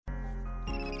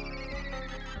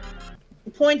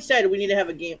Point said we need to have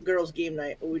a girls' game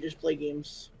night, or we just play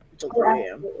games until 3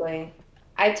 a.m. Absolutely.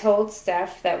 I told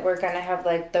Steph that we're gonna have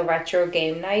like the retro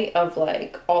game night of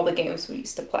like all the games we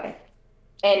used to play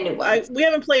and new ones. We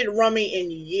haven't played Rummy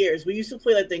in years. We used to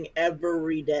play that thing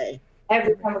every day.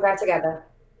 Every time we got together.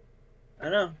 I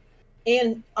know.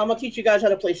 And I'm gonna teach you guys how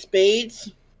to play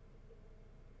spades.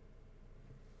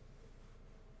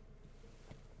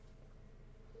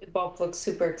 We both look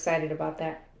super excited about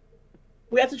that.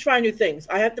 We have to try new things.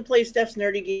 I have to play Steph's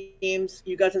nerdy games.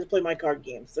 You guys have to play my card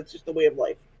games. That's just the way of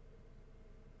life.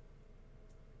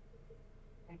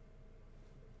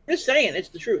 Just saying, it's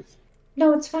the truth.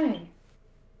 No, it's fine.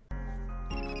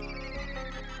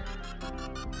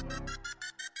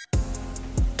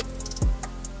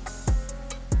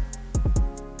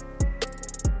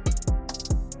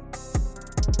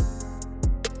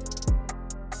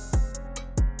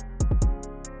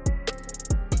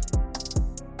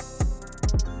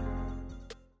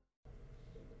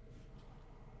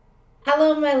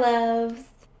 Hello, my loves.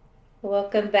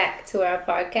 Welcome back to our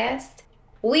podcast.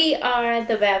 We are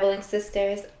the Babbling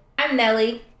Sisters. I'm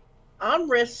Nellie. I'm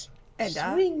Riss. And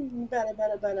swing, bada,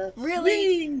 bada, bada.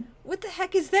 Really? Swing. What the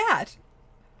heck is that?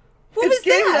 What It's was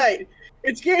game that? night.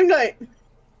 It's game night.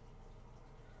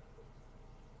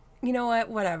 You know what?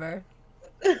 Whatever.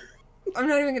 I'm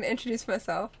not even going to introduce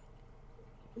myself.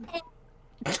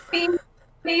 Wait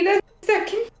a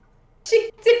second. She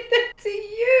did that to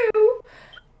you.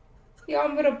 Y'all,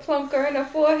 I'm gonna plunk her in the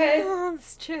forehead. Oh,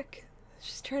 this chick.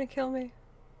 She's trying to kill me.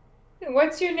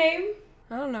 What's your name?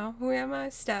 I don't know. Who am I?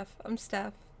 Steph. I'm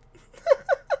Steph.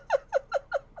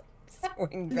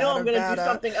 Swing, No, I'm going to do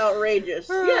something outrageous.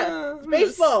 Yeah, I'm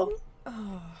baseball.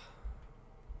 Oh.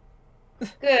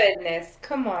 Goodness,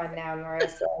 come on now,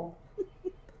 Marissa.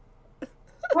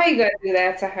 Why you gonna do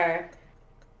that to her?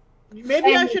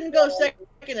 Maybe I shouldn't go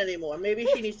second anymore. Maybe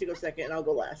she needs to go second and I'll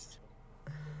go last.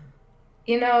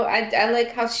 You know, I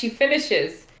like how she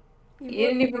finishes. You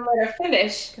didn't even let her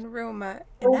finish. Gonna ruin my.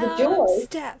 Oh, And the now joy. I'm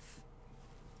Steph.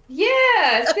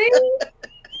 Yeah, see?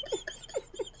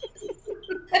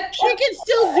 She can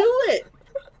still do it.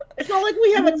 It's not like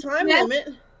we have a time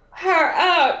limit. Her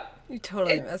up. You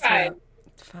totally It's messed me fine. up.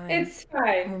 It's fine. It's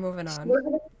fine. We're moving on. We're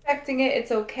expecting it.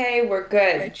 It's okay. We're My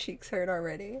good. cheeks hurt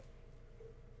already.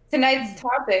 Tonight's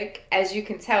topic, as you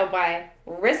can tell by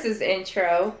Riss's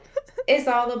intro, is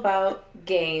all about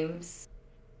games.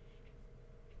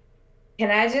 Can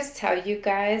I just tell you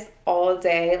guys all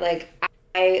day, like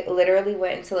I literally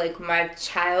went into like my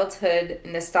childhood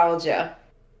nostalgia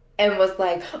and was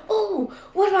like, oh,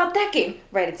 what about that game?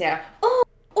 Write it down. Oh,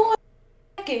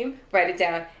 that game. Write it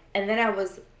down. And then I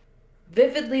was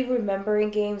vividly remembering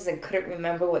games and couldn't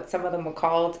remember what some of them were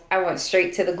called. I went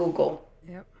straight to the Google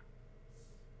Yep.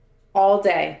 all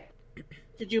day.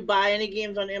 Did you buy any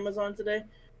games on Amazon today?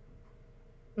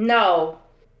 No.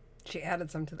 She added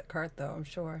some to the cart, though, I'm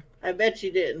sure. I bet she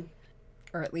did.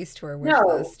 Or at least to her wish No.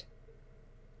 list.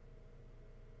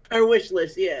 Her wish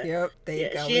list, yeah. Yep, there you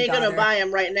go. She We ain't got gonna her. buy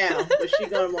them right now, but she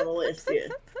got them on the list, yeah.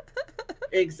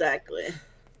 Exactly.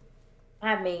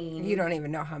 I mean, You don't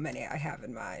even know how many I have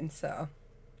in mind, so.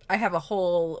 I have a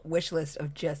whole wish list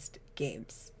of just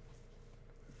games.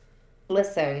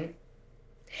 listen.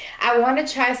 I want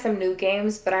to try some new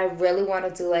games, but I really want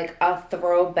to do like a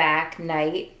throwback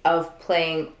night of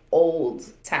playing old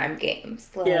time games,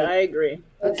 like Yeah, I agree.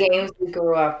 the games we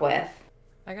grew up with.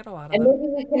 I got a lot of And them.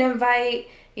 maybe we can invite,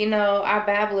 our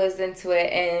babblers into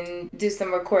it and do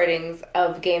some recordings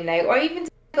of game night, or even do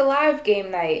like a live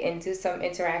game night and do some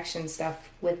interaction stuff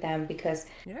with them because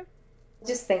Yeah, I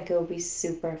just think it would be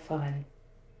super fun.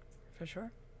 for sure.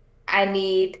 I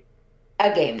need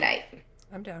a game night.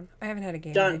 I'm down. I haven't had a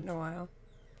game Done. night in a while.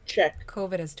 Check.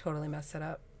 COVID has totally messed it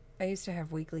up. I used to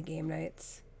have weekly game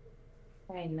nights.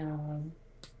 I know.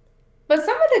 But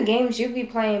some of the games you be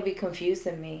playing be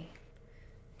confusing me.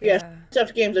 Yeah,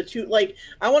 Steph's games are too, like,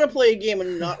 I want to play a game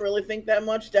and not really think that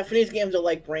much. Stephanie's games are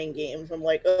like brain games. I'm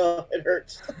like, oh, it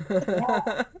hurts.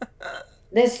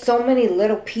 There's so many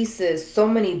little pieces, so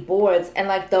many boards, and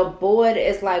like the board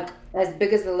is like as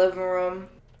big as the living room.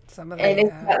 Some of And them,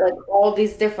 it's got like all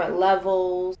these different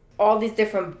levels, all these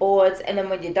different boards, and then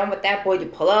when you're done with that board, you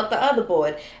pull out the other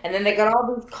board, and then they got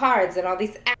all these cards and all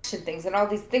these action things and all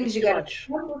these things you Too gotta. much.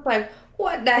 It's like,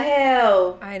 what the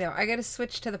hell? I know. I got to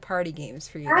switch to the party games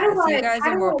for you How do guys. You I- guys how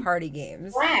are do more I- party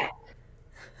games. Crap.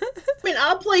 I mean,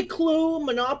 I'll play Clue,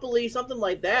 Monopoly, something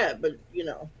like that, but,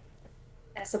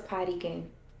 That's a potty game.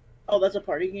 oh, that's a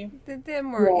party game? They're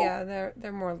more, Yeah.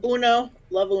 they're more. Uno.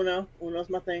 Love Uno. Uno's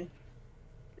my thing.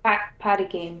 Potty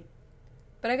game.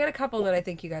 But I got a couple that I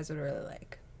think you guys would really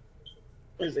like.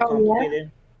 Is it Oh, yeah?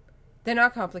 complicated? They're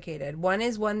not complicated. One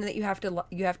is one that you have to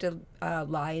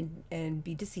lie and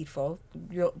be deceitful.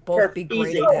 You'll both be great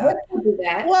Easy. at that. Let's do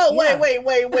that. Whoa, Yeah. wait.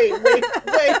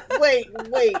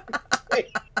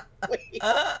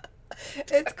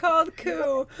 It's called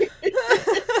coup.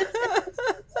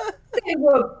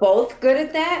 We're both good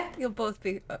at that. You'll both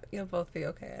be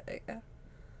okay at it. Yeah.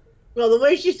 Well, the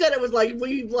way she said it was like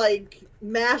we like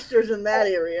masters in that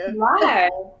area. Why?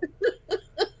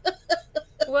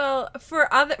 Well,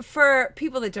 for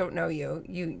people that don't know you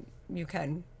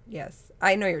can. Yes,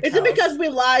 I know your. Is tells. it because we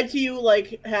lied to you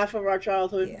like half of our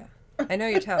childhood? Yeah, I know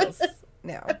your tells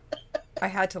now. I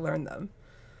had to learn them.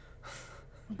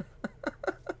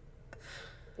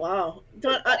 Wow.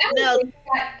 Now,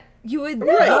 You would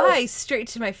Right. lie straight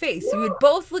to my face. You would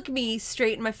both look me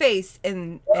straight in my face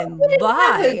and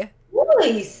lie.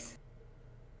 Voice.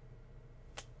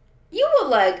 You were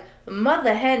like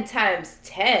mother hen times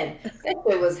 10. That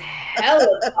shit was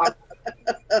hella toxic.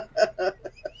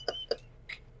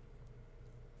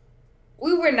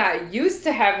 We were not used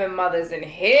to having mothers in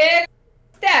here.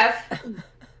 Steph,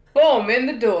 boom, in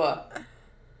the door.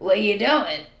 What you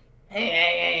doing?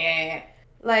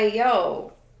 Like,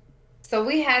 yo. So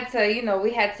we had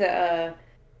to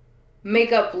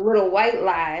make up little white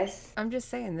lies. I'm just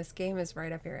saying, this game is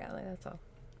right up your alley. That's all.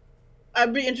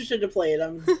 I'd be interested to play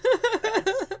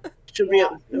it. Should be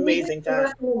an amazing Give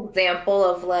us time. an example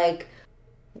of like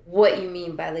what you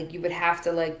mean by like you would have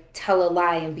to like tell a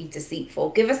lie and be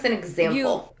deceitful. Give us an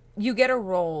example. You get a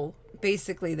role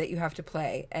basically that you have to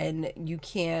play, and you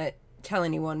can't tell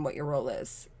anyone what your role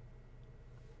is.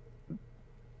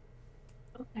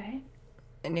 Okay.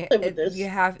 And Live with this. you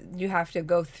have to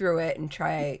go through it and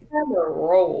try. Have a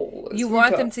role. You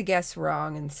want them to guess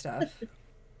wrong and stuff.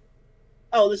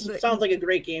 Oh, this sounds like a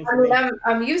great game I for mean, me.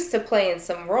 I'm used to playing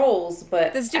some roles,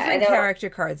 but There's I different don't- character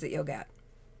cards that you'll get.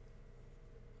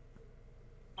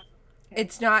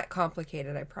 It's not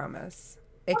complicated, I promise.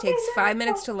 It takes 5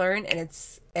 minutes to learn, and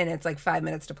it's like 5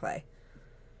 minutes to play.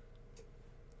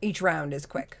 Each round is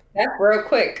quick. That's real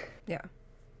quick. Yeah.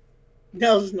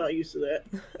 Nels not used to that.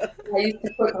 I used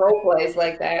to put role plays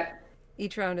like that.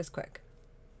 Each round is quick.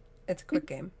 It's a quick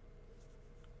game.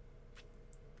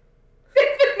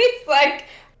 It's like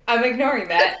I'm ignoring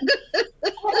that.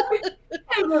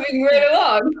 I'm moving right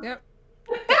along. Yep.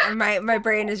 And my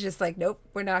brain is just like, nope,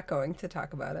 we're not going to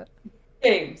talk about it.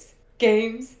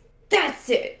 Games. That's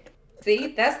it. See,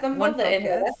 that's the One mother in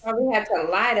her. focus. That's why we had to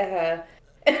lie to her.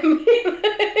 And be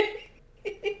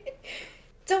like,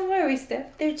 don't worry,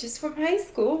 Steph. They're just from high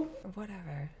school.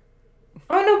 Whatever.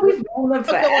 Oh no, we've known them I'm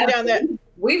going down forever. that.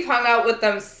 We've hung out with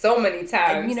them so many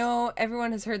times. And, you know,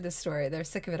 everyone has heard this story. They're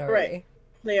sick of it already. Right.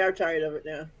 They are tired of it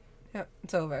now. Yep,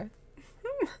 it's over.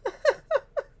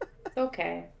 It's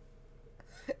okay.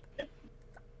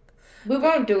 We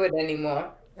won't do it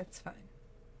anymore. It's fine.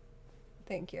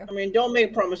 Thank you. I mean, don't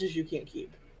make promises you can't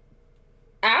keep.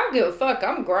 I don't give a fuck.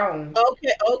 I'm grown.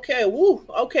 Okay, woo.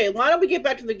 Okay, why don't we get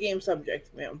back to the game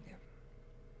subject, ma'am? Yeah.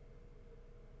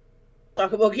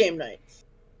 Talk about game nights.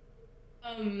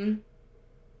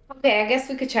 Okay, I guess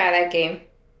we could try that game.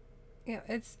 Yeah,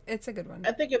 it's a good one.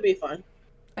 I think it'd be fun.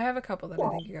 I have a couple that I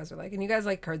think you guys are like, and you guys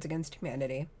like Cards Against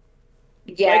Humanity.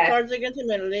 Like Yeah, Cards Against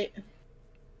Humanity.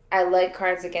 I like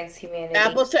Cards Against Humanity.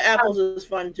 Apples to Apples is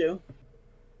fun too.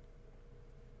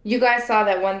 You guys saw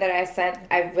that one that I sent.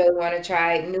 I really want to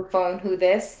try. New phone, who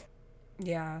this?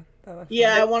 Yeah. That looks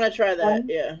Yeah, I fun. want to try that.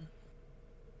 Yeah.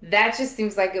 That just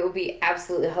seems like it would be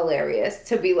absolutely hilarious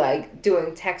to be like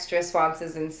doing text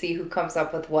responses and see who comes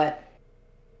up with what.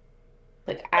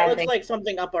 Like It I looks think like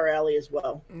something up our alley as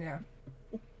well. Yeah.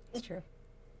 It's true.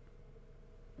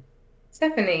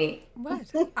 Stephanie.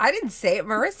 What? I didn't say it.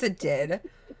 Marissa did.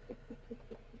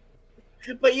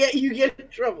 But yet you get in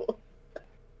trouble.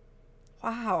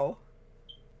 Wow.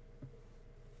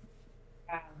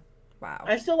 Wow.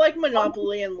 I still like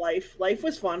Monopoly and Life. Life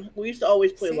was fun. We used to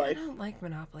always play See, I Life. don't like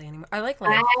Monopoly anymore. I like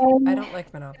Life. I don't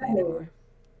like Monopoly anymore.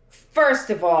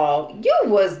 First of all, you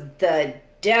was the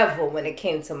devil when it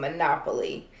came to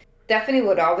Monopoly. Stephanie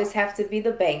would always have to be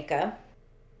the banker.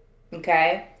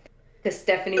 Okay? Because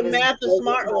Stephanie The was math, the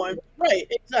smart one. Right,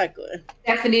 exactly.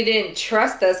 Stephanie didn't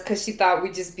trust us because she thought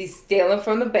we'd just be stealing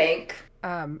from the bank.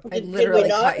 I Did we literally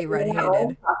not? caught you in our own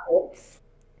red-handed. pockets.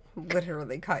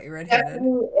 Literally caught you red-handed.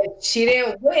 Stephanie, if she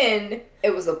didn't win,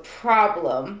 it was a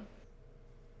problem.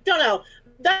 Don't know.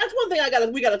 That's one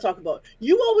thing we gotta talk about.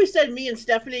 You always said me and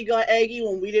Stephanie got eggy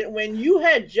when we didn't win. You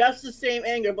had just the same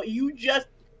anger, but you just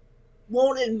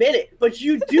won't admit it. But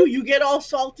you do. You get all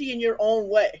salty in your own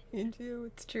way. You do.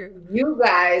 It's true. You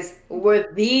guys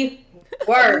were the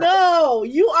worst. No,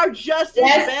 you are just as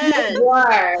Yes, bad. you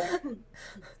were.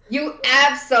 You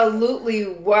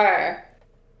absolutely were.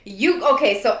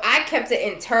 Okay, so I kept it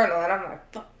internal, and I'm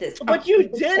like, fuck this. But you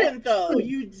didn't, though.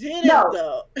 You didn't, No.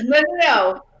 though.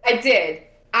 No, I did.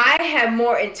 I had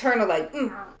more internal, like,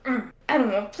 I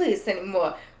don't want to play this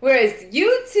anymore. Whereas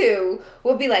you two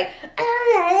will be like,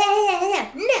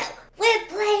 no, we're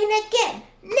playing again.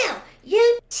 No,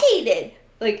 you cheated.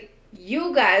 Like,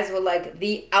 you guys were like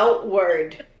the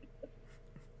outward.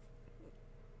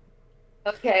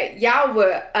 Okay, y'all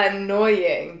were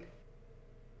annoying.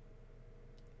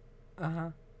 Uh-huh.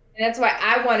 And that's why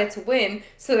I wanted to win,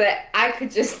 so that I could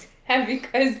just have you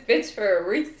guys bitch for a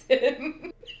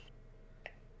reason.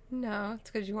 No,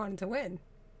 it's because you wanted to win.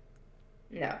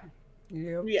 No.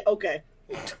 You. Yeah, okay.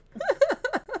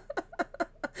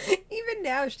 Even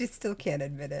now, she still can't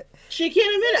admit it. She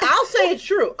can't admit it. I'll say it's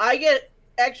true. I get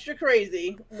extra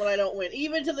crazy when I don't win,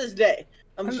 even to this day.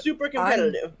 I'm super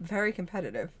competitive. I'm very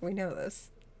competitive. We know this.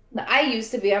 I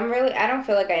used to be. I don't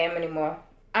feel like I am anymore.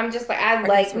 I'm just like, I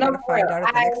guess we're gonna find out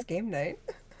at the next game night.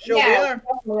 Sure we are.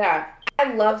 Yeah.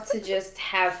 I love to just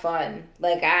have fun.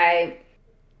 Like, I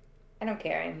don't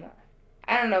care anymore.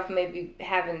 I don't know if maybe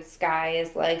having Sky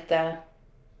is like the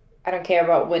I don't care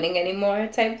about winning anymore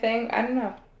type thing. I don't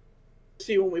know.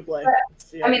 See when we play.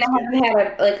 I mean, I haven't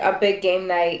had a big game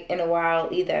night in a while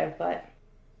either, but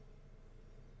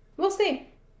we'll see.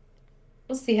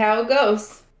 We'll see how it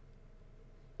goes.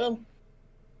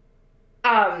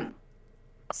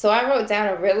 So I wrote down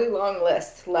a really long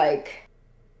list. Like,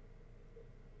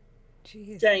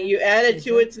 jeez. Dang, you added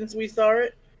to it since we saw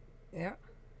it? Yeah,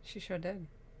 she sure did.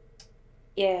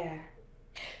 Yeah.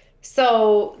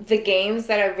 So the games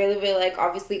that I really, really like,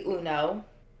 obviously Uno.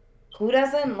 Who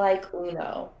doesn't like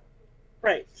Uno?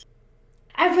 Right.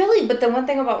 But the one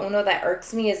thing about Uno that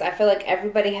irks me is I feel like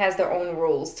everybody has their own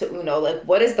rules to Uno. Like,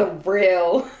 what is the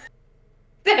real?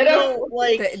 They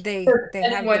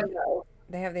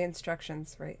have the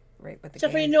instructions right with the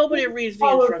Stephanie, game. nobody reads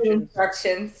the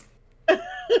instructions. I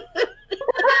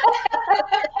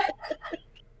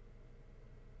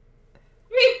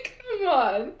mean, come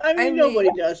on. I mean, nobody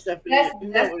does, Stephanie.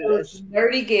 That's those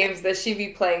nerdy games that she be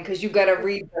playing because you gotta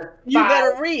read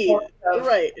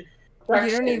right. You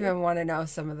don't even want to know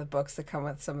some of the books that come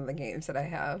with some of the games that I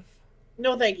have.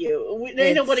 No, thank you.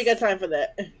 Ain't nobody got time for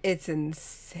that. It's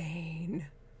insane.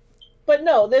 But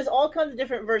no, there's all kinds of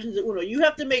different versions of Uno. You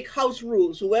have to make house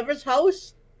rules. Whoever's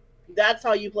house, that's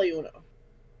how you play Uno.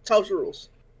 It's house rules.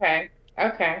 Okay.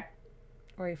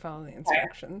 Or you follow the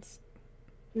instructions.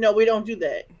 No, we don't do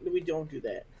that. We don't do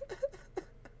that.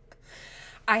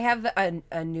 I have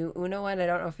a new Uno one. I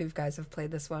don't know if you guys have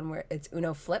played this one where it's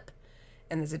Uno Flip,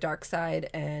 and there's a dark side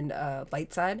and a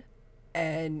light side,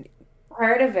 and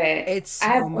heard of it. It's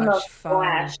so much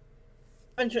fun.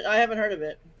 I haven't heard of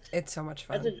it. It's so much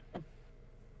fun.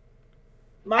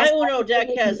 My Uno deck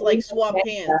has like swap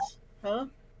hands, huh?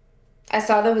 I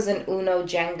saw there was an Uno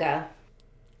Jenga.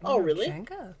 Oh, really?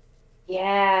 Jenga?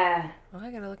 Yeah. Oh,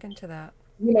 I gotta look into that.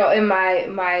 You know, in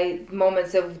my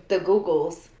moments of the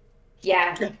Googles.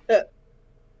 Yeah.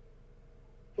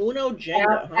 Uno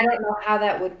Jenga. I don't know how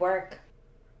that would work.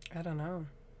 I don't know.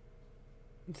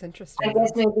 It's interesting. I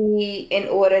guess maybe in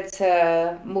order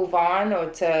to move on or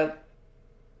to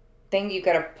think you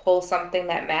gotta pull something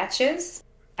that matches.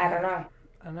 I don't know.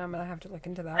 I'm gonna have to look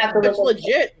into that. That's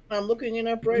legit. I'm looking it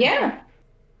up right now.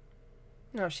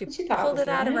 No, she pulled it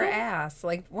out of her ass.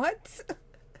 Like, what?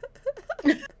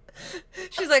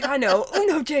 She's like, I know,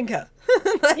 Uno Jenga.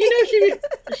 You know,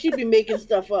 she'd be making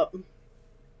stuff up.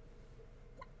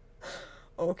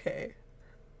 Okay.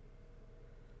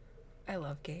 I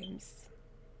love games.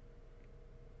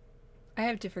 I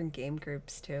have different game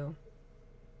groups too.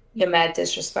 You're mad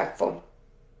disrespectful.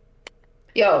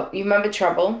 Yo, you remember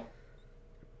Trouble?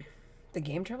 The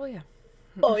game Trouble, yeah.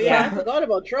 Oh yeah, I forgot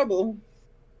about Trouble.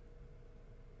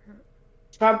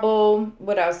 Trouble.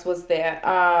 What else was there?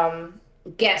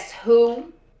 Guess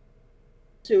Who?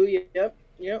 Yep.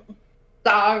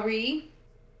 Sorry.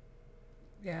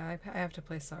 Yeah, I have to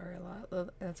play Sorry a lot.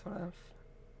 That's one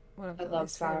of I love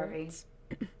Sorry.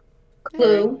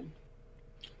 Clue.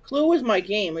 Clue was my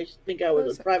game. I just think I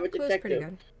was a private detective. Pretty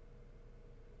good.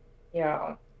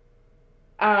 Yeah.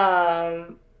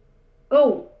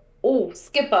 Oh,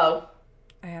 Skippo.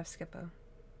 I have Skippo.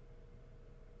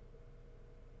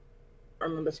 I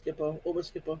remember Skippo. What was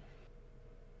Skippo?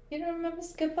 You don't remember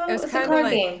Skippo? It was a card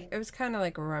like game. It was kind of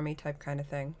like a rummy type kind of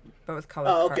thing, but with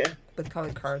colored with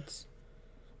colored cards.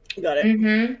 Got it.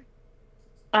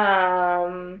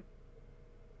 Mm-hmm.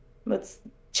 What's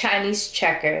Chinese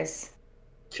checkers?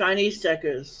 Chinese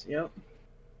checkers. Yep.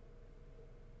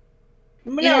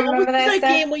 Remember that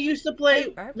game we used to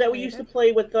play? We used to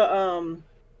play with the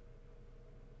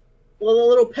Well, the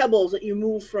little pebbles that you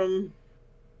move from.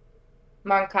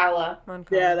 Moncala.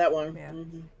 Yeah, that one.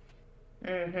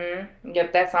 Yeah.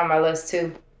 Yep, that's on my list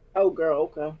too. Oh,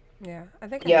 girl. Okay. Yeah, I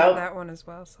think I Yep. have that one as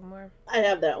well somewhere. I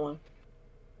have that one.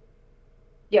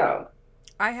 Yo,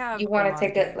 I have. you a want lot to of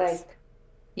take it games. like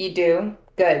you do?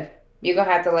 Good. You're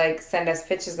gonna have to like send us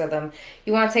pictures of them.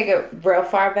 You want to take it real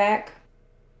far back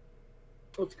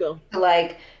Let's go. to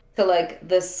like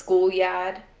the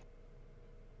schoolyard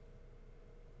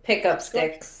pickup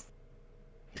sticks.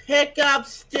 Pick up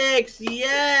sticks.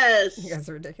 Yes. You guys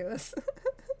are ridiculous.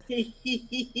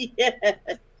 Yeah.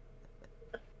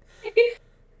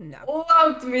 No.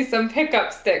 Loved me some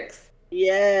pickup sticks.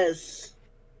 Yes.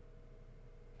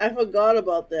 I forgot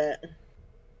about that.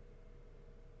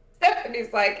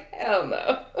 Stephanie's like, hell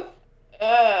no.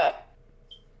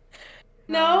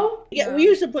 No? Yeah, No. we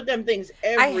used to put them things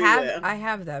everywhere. I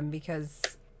have them because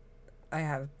I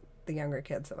have the younger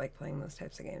kids that like playing those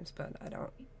types of games, but I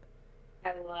don't.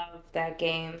 I love that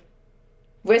game.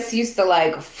 Riss used to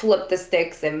like flip the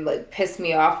sticks and like piss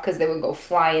me off because they would go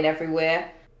flying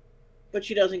everywhere. But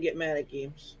she doesn't get mad at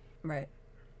games. Right.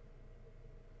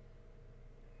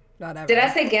 Not ever. Did I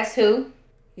say Guess Who?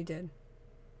 You did.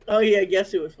 Oh yeah,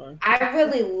 guess it was fun. I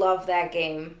really love that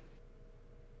game.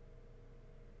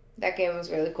 That game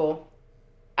was really cool.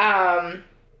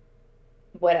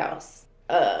 What else?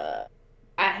 I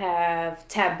have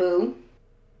Taboo,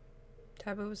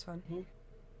 Taboo was fun.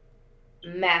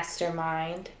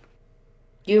 Mastermind.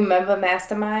 You remember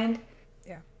Mastermind?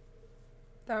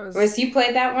 That was. Riss, you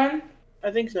played that one?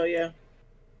 I think so. Yeah.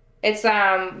 It's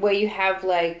where you have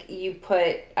like you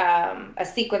put a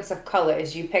sequence of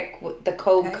colors. You pick the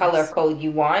Nice. color code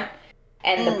you want,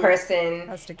 and the person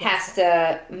Has to guess has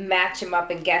to match them up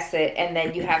and guess it, and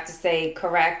then you have to say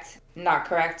correct, not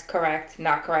correct, correct,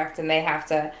 not correct, and they have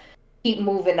to keep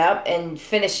moving up and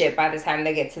finish it by the time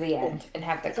they get to the end and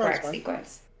have the Sounds correct fun.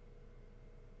 sequence.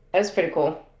 That was pretty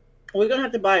cool. We're gonna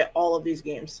have to buy all of these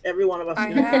games. Every one of us I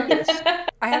is gonna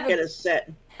have- get a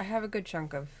set. I have a good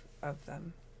chunk of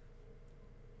them.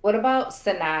 What about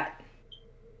Sanat?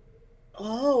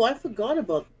 Oh, I forgot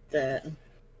about that.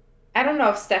 I don't know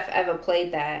if Steph ever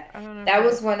played that. I don't know. That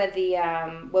was one of the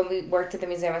when we worked at the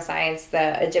Museum of Science,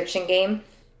 the Egyptian game,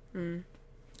 Mm.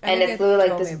 I and think it's it literally like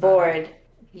told me this about board. it.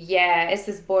 Yeah, it's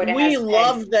this board. It We has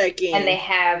love pegs, that game. and they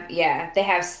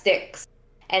have sticks,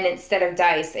 and instead of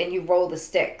dice, and you roll the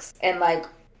sticks, and like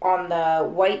on the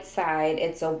white side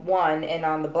it's a 1, and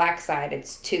on the black side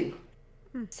it's 2.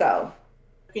 So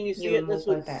Can you see you it? This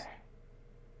move was like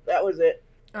that was it.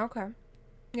 Okay.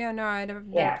 Yeah, no, I never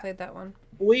Yeah. played that one.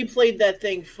 We played that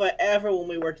thing forever when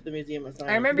we worked at the Museum of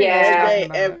Science. I remember Yeah. you guys all talking day,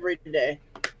 about it. every day.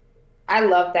 I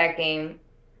love that game.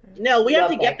 No, we have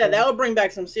Love to get that that. That game. would bring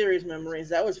back some serious memories.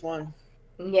 That was fun.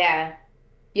 Yeah,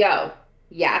 yo,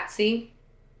 Yahtzee,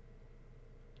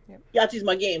 Yahtzee's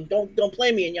my game. Don't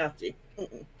play me in Yahtzee.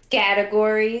 Mm-mm.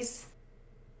 categories.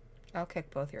 I'll kick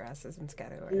both your asses in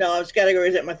categories. No, it's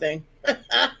categories at my thing.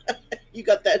 You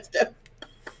got that, Steph.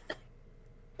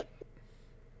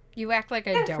 You act like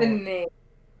I don't. Stephanie.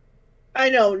 I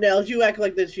know, Nels. You act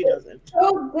like this. She doesn't.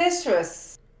 So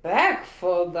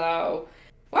disrespectful, though.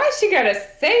 Why she gotta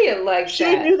say it like She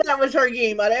that? knew that was her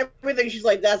game. Out of everything, she's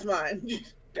like, "That's mine."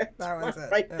 That's That was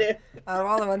it. right Yeah. there. Out of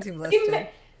all the ones you've You, listed. ma-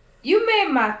 you made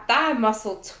my thigh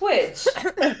muscle twitch.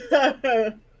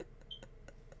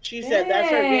 She said that's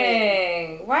her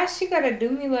game. Dang. Why she gotta do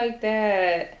me like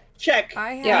that? Check.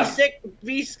 I have. Yeah. Sick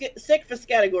for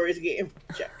categories game.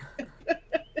 Check.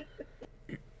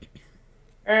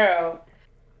 Girl.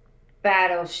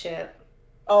 Battleship.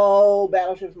 Oh,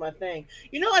 Battleship's my thing.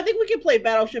 You know, I think we can play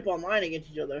Battleship online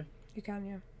against each other. You can,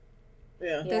 yeah.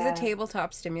 Yeah. There's Yeah. a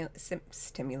tabletop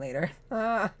stimulator.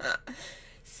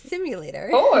 Simulator.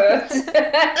 Oh.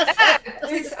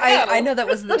 I know that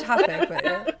was the topic, but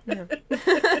yeah.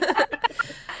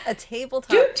 A tabletop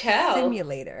Do tell.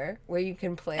 simulator where you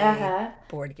can play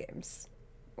board games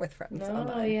with friends No,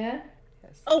 online. yeah.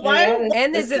 Yes. Oh, why? Yeah,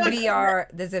 And there's a It's not- VR.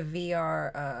 There's a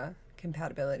VR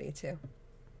compatibility too.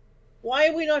 Why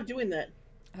are we not doing that?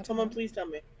 I don't Someone know. please tell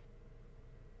me.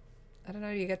 I don't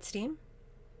know. You got Steam?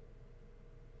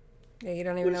 Yeah, you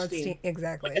don't even What's know it's Steam? Steam.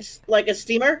 Exactly. Like a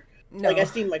steamer? No, Like I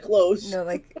steam my clothes. no,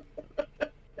 like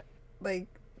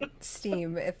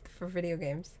Steam if for video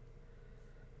games.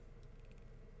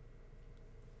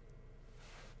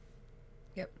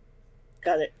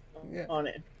 Got it. Yeah. On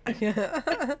it. Yeah.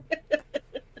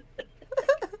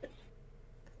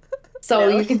 So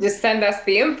Yeah. you can just send us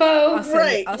the info. I'll send,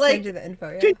 Right, I'll like, send you the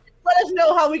info. Yeah. could- Let us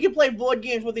know how we can play board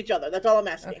games with each other. That's all I'm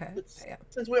asking. Okay. Let's- Yeah.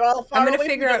 Since we're all far I'm gonna away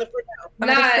figure from out- each other for now. I'm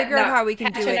gonna Not- figure out not how we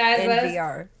can do it patronize in us.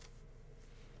 VR.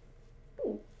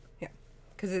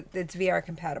 because it's VR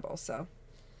compatible. So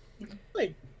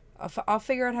Really? I'll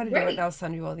figure out how to do it, Great. and I'll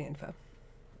send you all the info.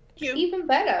 Thank you. Even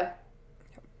better.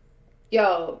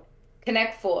 Yo,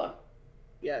 Connect 4.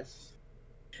 Yes.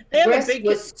 They have a Risk big.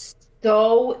 was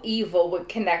so evil with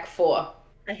Connect 4.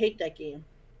 I hate that game.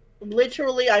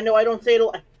 Literally, I know I don't say it.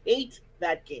 I hate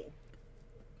that game.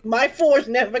 My 4's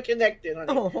never connected.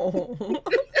 Honey. Oh.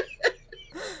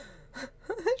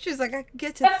 She's like, I could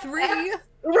get to 3.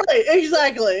 Right,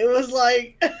 exactly. It was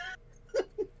like,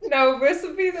 No, Risk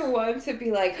would be the one to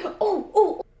be like,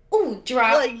 oh,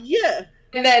 drop. like yeah.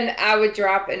 And then I would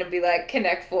drop and it'd be like,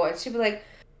 Connect 4. And she'd be like,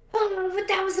 oh, but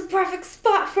that was a perfect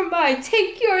spot for mine.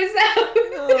 Take yours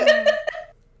out.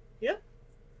 Yeah.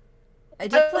 I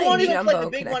did play I won't even Jumbo play the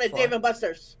big Connect one at 4. Dave and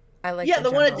Buster's. I like Yeah, the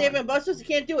one at Jumbo Dave and Buster's, I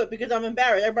can't do it because I'm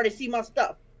embarrassed. Everybody see my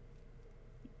stuff.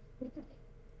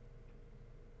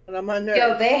 And I'm on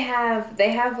Yo, they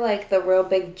have like the real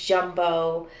big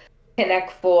Jumbo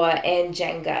Connect 4 and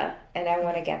Jenga. And I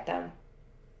want to get them.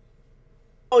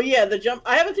 Oh yeah, the jump.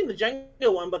 I haven't seen the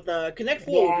Jenga one, but the Connect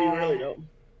 4 would be really dope.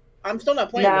 I'm still not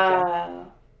playing with them. Nah.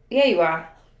 Yeah, you are.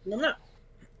 No, I'm not.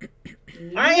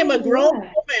 I am a grown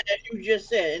Yeah. woman, as you just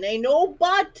said, and ain't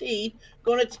nobody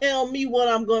gonna tell me what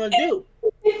I'm gonna do.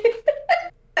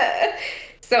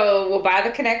 So we'll buy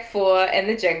the Connect 4 and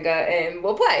the Jenga and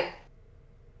we'll play.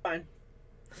 Fine.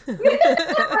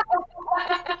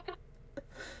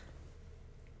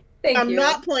 Thank I'm you.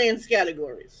 not playing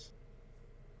categories.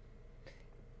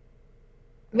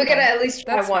 We're gonna at least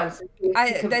try That's once.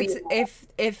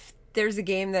 If there's a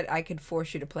game that I could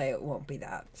force you to play, it won't be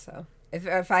that. So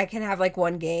if I can have like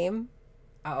one game,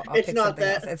 I'll It's pick not something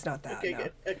that. else. It's not that. Okay, No.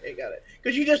 good. Okay, got it.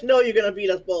 Because you just know you're gonna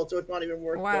beat us both, so it's not even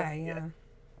worth it. Why? Yeah.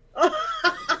 Yeah.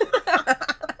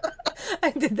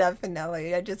 I did that for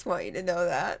Nelly. I just want you to know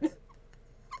that.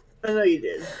 I know you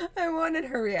did. I wanted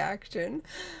her reaction.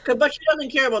 But she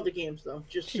doesn't care about the games, though.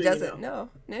 Just She so doesn't. You know.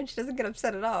 No, she doesn't get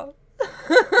upset at all.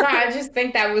 No, I just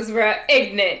think that was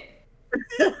ignorant.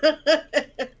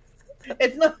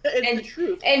 It's not. It's the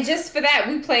truth. And just for that,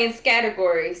 we playing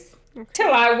categories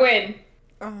till I win.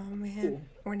 Oh man, Ooh.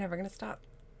 we're never gonna stop.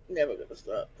 Never gonna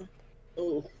stop.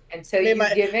 Ooh. Until Made you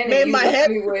my- give in Made and you my let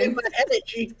head. me Made win. my head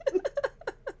itchy.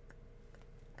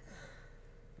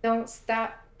 Don't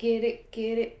stop. Get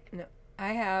it.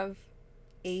 I have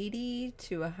 80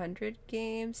 to 100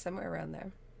 games, somewhere around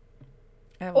there.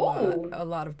 I have Ooh. a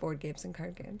lot of board games and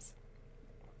card games.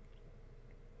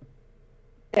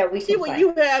 That we See can what play.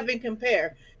 you have and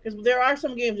compare. Because there are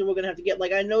some games that we're gonna have to get.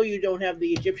 Like I know you don't have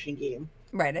the Egyptian game.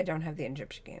 Right, I don't have the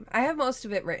Egyptian game. I have most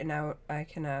of it written out. I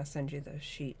can send you the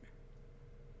sheet.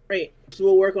 Right. So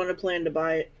we'll work on a plan to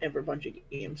buy every bunch of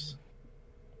games.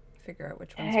 Figure out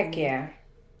which ones. Heck we need, yeah.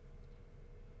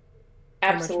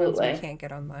 and which ones Absolutely. we can't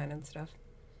get online and stuff.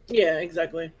 Yeah,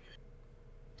 exactly.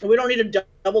 And we don't need to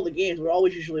double the games. We're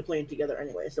always usually playing together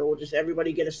anyway. So we'll just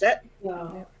everybody get a set.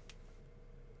 Yo.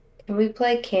 Can we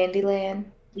play Candyland?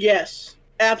 Yes,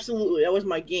 absolutely. That was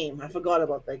my game. I forgot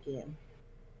about that game.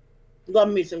 Love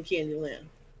me some Candyland.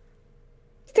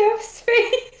 Steph's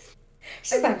face.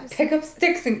 She's I like, just- pick up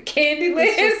sticks and Candyland.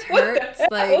 It just What the hurts. hell?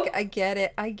 Like, I get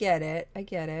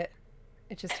it.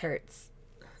 It just hurts.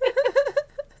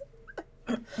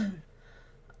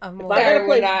 I'm I like, gotta Sorry, play-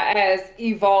 we're not as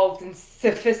evolved and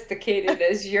sophisticated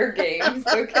as your games,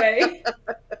 okay?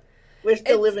 We're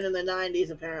still It's- living in the 90s,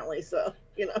 apparently. So,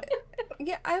 you know.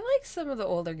 yeah, I like some of the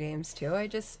older games too. I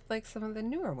just like some of the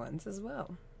newer ones as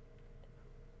well.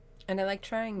 And I like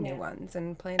trying new Yeah. ones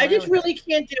and playing. I around just with it. really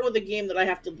can't deal with a game that I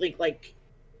have to, like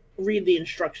read the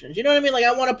instructions. You know what I mean? Like,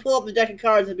 I want to pull up the deck of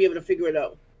cards and be able to figure it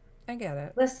out. I get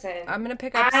it. Listen, I'm gonna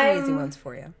pick up some easy I'm- ones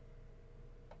for you.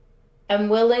 I'm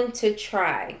willing to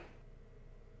try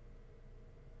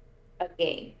a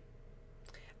game.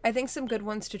 I think some good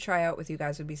ones to try out with you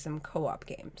guys would be some co-op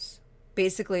games.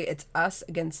 Basically, it's us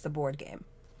against the board game.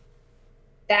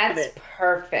 That's it.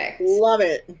 perfect. Love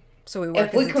it. So we work.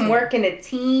 If we as a can team. work in a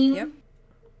team, Yep.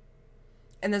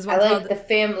 And there's I one like called the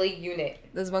family unit.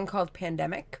 there's one called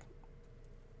Pandemic.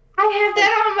 I have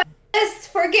that on my list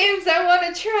for games I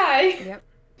want to try. Yep.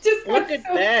 Just Look got at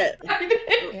so that. excited.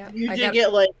 Yeah. You I did got,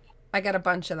 get, like, I got a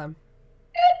bunch of them.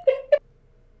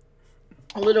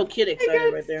 a little kid I excited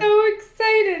got right there. so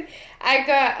excited. I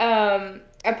got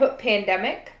I put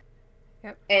Pandemic.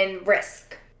 Yep. And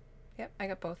Risk. Yep, I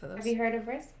got both of those. Have you heard of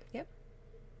Risk?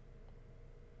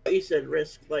 You said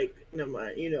Risk, like, never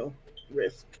mind. You know,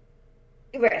 Risk.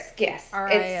 Risk, yes. It's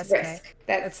R-I-S-K. Risk.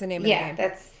 That's the name of the yeah, game.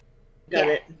 that's Got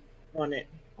Yeah. it. On it.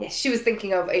 yeah, she was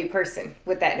thinking of a person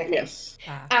with that nickname. Yes.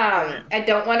 Ah, I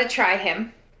don't want to try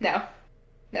him. No.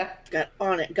 Got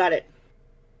on it. Got it.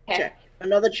 Okay. Check.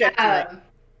 Another check tonight.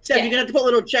 Steph, Yeah. you're gonna have to put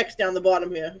little checks down the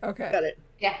bottom here. Okay. Got it.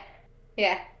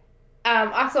 Yeah.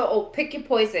 Also, Pick Your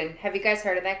Poison. Have you guys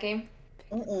heard of that game?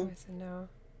 No.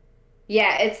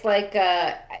 Yeah, it's like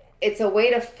it's a way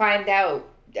to find out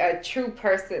a true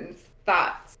person's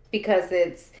thoughts because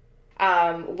it's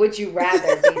would you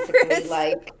rather basically Chris.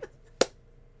 like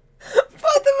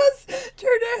Both of us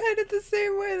turned our head at the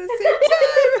same way at the same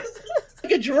time.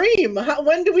 Like a dream.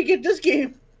 When do we get this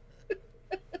game?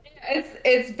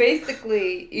 it's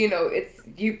basically, it's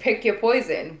you pick your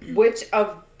poison. Which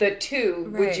of the two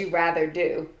would Right. you rather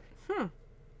do?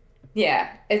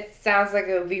 Yeah, it sounds like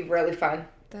it would be really fun.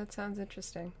 That sounds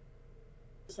interesting.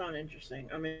 Sound interesting.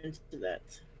 I'm into that.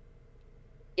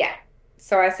 Yeah.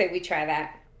 So I say we try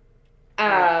that.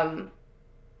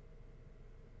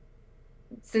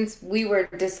 Since we were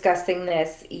discussing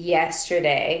this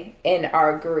yesterday in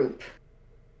our group,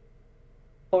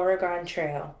 Oregon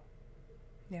Trail.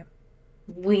 Yep.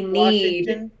 We need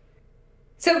Washington.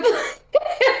 to.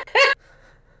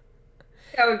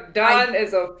 Oh, Dawn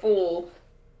is a fool.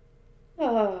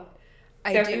 Oh,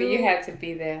 Stephanie, you had to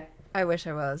be there. I wish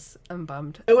I was. I'm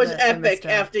bummed. It was that I missed epic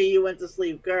out. after you went to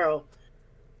sleep, girl.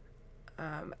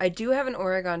 I do have an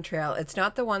Oregon Trail. It's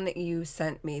not the one that you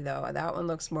sent me, though. That one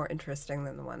looks more interesting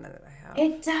than the one that I have.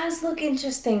 It does look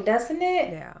interesting, doesn't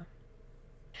it? Yeah.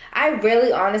 I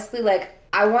really honestly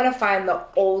I want to find the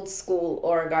old school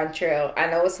Oregon Trail. I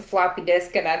know it's a floppy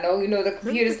disk and I know the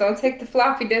computers don't take the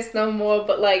floppy disk no more,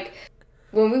 but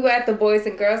when we were at the Boys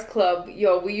and Girls Club,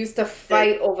 we used to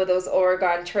fight over those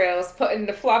Oregon Trails, putting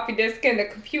the floppy disk in the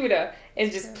computer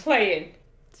and just playing.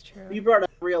 It's true. You brought up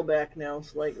real back now.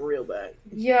 It's like real back.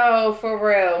 Yo, for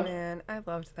real. Man, I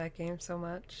loved that game so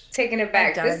much. Taking it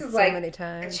back. I died This is so like many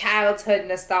times. childhood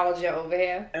nostalgia over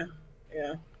here.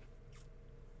 Yeah.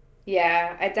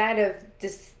 Yeah, I died of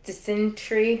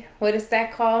dysentery. What is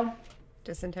that called?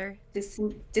 Dysentery?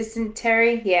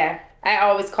 Dysentery? Yeah. I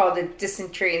always called it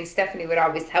dysentery, and Stephanie would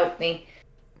always help me.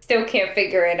 Still can't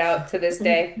figure it out to this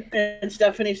day. And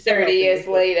Stephanie 30 years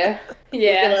later.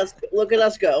 Yeah. Look at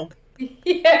us go.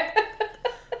 Yeah.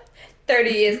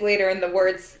 30 years later, and the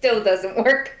word still doesn't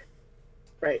work.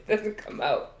 Right. Doesn't come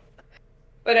out.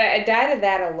 But I died of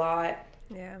that a lot.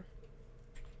 Yeah.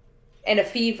 And a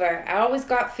fever. I always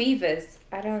got fevers.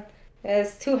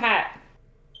 It's too hot.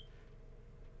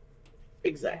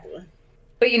 Exactly.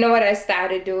 But you know what I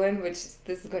started doing? This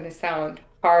is going to sound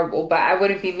horrible, but I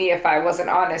wouldn't be me if I wasn't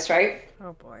honest, right?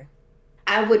 Oh, boy.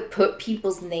 I would put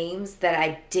people's names that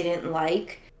I didn't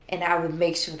like, and I would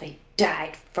make sure they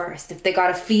died first. If they got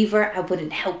a fever, I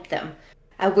wouldn't help them.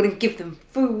 I wouldn't give them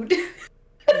food.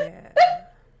 Yeah.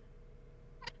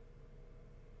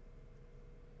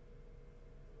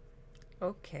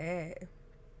 Okay.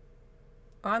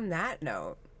 On that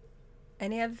note,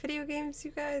 any other video games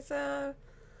you guys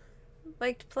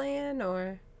liked playing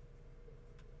or?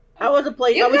 I was a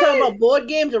play. Are we talking about board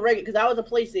games or regular? Because I was a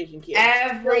PlayStation kid.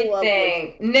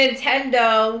 Everything.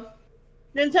 Nintendo.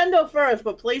 Nintendo first,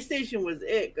 but PlayStation was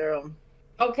it, girl.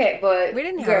 Okay, but We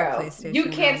didn't have girl, a PlayStation you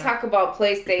can't growing talk about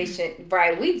PlayStation.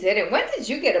 Right, we didn't. When did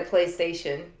you get a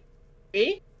PlayStation?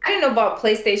 Me? I didn't know about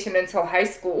PlayStation until high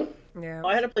school. Yeah. Oh,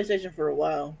 I had a PlayStation for a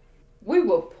while. We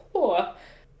were poor.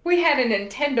 We had a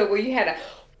Nintendo where you had a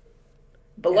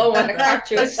blow on the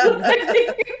cartridge.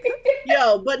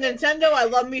 Yo, but Nintendo, I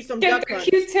love me some Get duck the hunts.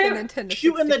 The Q-tip. Nintendo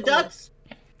Shooting the 64. ducks.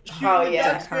 Shooting Oh, the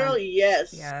yeah. ducks, girl.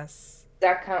 Yes. Yes.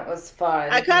 That hunt was fun.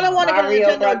 I kind of want to get a Mario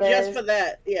Nintendo Brothers. just for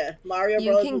that. Yeah, Mario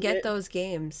You Bros. can was get it. those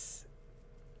games.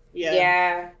 Yeah.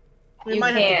 Yeah. We you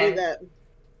might have to can. do that.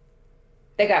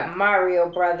 They got Mario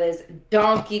Brothers,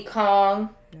 Donkey Kong.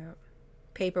 Yeah.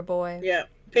 Paperboy. Yeah.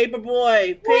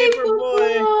 Paperboy.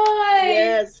 Paperboy.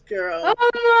 Yes, girl.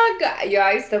 Oh my god. Yo,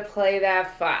 I used to play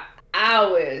that for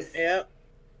hours. Yep.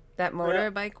 That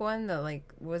motorbike one,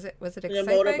 was it The Excite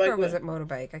motorbike Bike or was one. it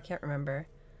Motorbike? I can't remember.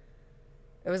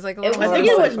 It was like a It little was I think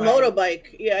it was motorcycle.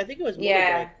 motorbike. Yeah, I think it was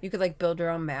Yeah. motorbike. You could like build your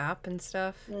own map and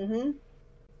stuff. Mm-hmm.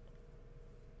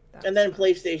 That And was then fun.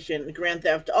 PlayStation, Grand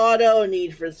Theft Auto,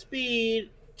 Need for Speed,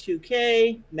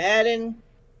 2K, Madden.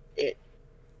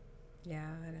 Yeah.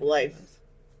 I didn't Life. know those.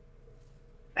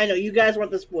 I know you guys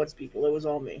weren't the sports people. It was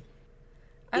all me.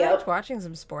 I Yep. liked watching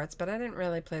some sports, but I didn't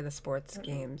really play the sports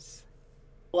games.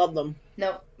 Love them.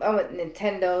 No, I went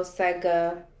Nintendo,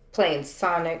 Sega, playing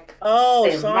Sonic, Oh,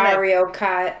 playing Sonic. Mario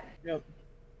Kart.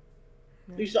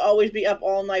 We used to always be up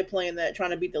all night playing that, trying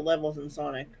to beat the levels in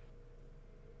Sonic.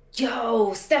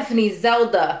 Yo, Stephanie,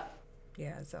 Zelda.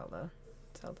 Yeah, Zelda.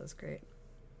 Zelda's great.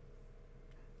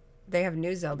 They have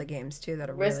new Zelda games too that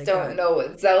are Riz really don't good. know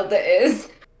what Zelda is.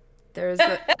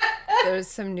 There's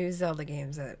some new Zelda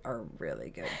games that are really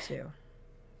good too.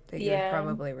 that you would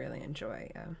probably really enjoy.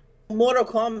 Yeah. Mortal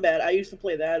Kombat. I used to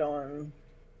play that on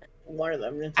one of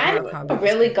them. I never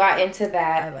really got into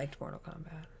that. I liked Mortal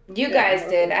Kombat. You guys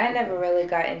did. I never really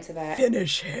got into that.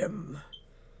 Finish him.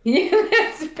 Yeah,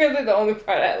 that's really the only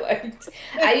part I liked.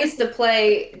 I used to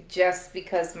play just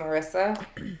because Marissa,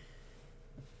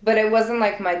 but it wasn't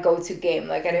like my go-to game.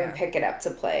 Like I didn't pick it up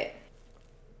to play it.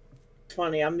 It's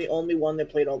funny. I'm the only one that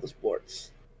played all the sports.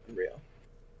 For real.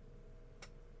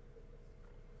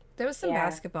 There was some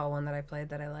basketball one that I played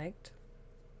that I liked.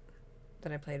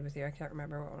 That I played with you. I can't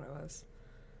remember what one it was.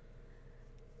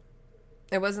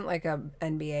 It wasn't like a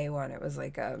NBA one. It was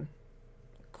like a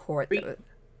court. It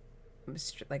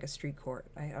was like a street court.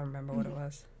 I don't remember what it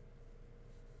was.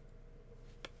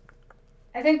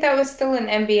 I think that was still an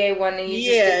NBA one.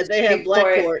 And they have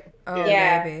black court. Oh,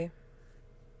 maybe.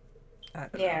 I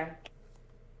don't know.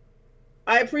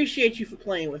 I appreciate you for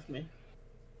playing with me.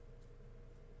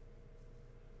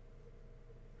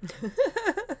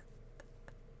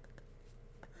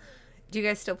 Do you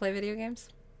guys still play video games?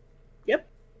 Yep.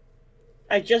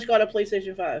 I just got a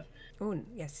PlayStation 5. Oh,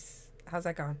 yes. How's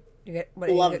that going?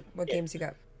 What games you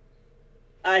got?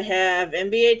 I have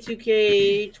NBA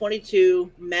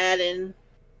 2K22, Madden,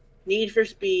 Need for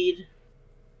Speed,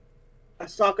 a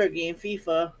soccer game,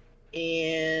 FIFA,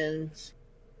 and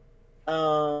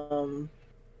I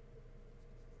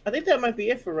think that might be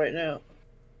it for right now.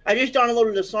 I just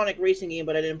downloaded a Sonic racing game,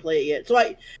 but I didn't play it yet. So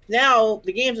now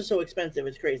the games are so expensive,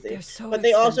 it's crazy. They're so but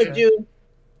they also do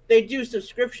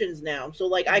subscriptions now.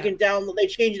 So I can download. They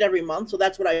change it every month. So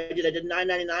that's what I did. I did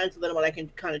 $9.99. So then I can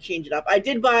kind of change it up. I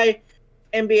did buy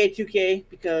NBA 2K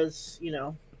because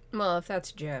Well, if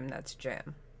that's jam, that's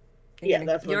jam.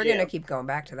 You're gonna keep going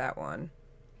back to that one.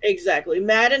 Exactly.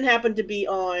 Madden happened to be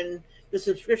on the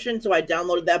subscription, so I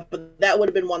downloaded that. But that would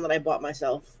have been one that I bought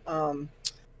myself.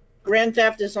 Grand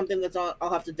Theft is something that's on.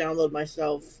 I'll have to download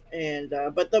myself, and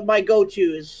but my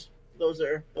go-tos, those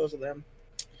are them.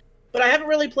 But I haven't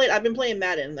really played. I've been playing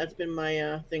Madden. That's been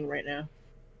my thing right now.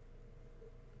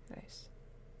 Nice.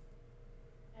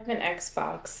 I have an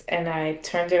Xbox, and I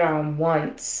turned it on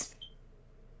once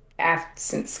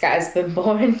since Sky's been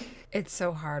born. It's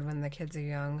so hard when the kids are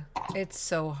young. It's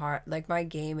so hard. Like my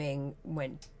gaming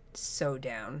went so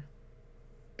down.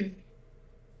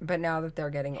 But now that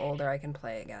they're getting older, I can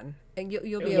play again. And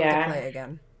you'll be able to play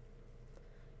again.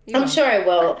 I'm sure I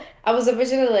will. I was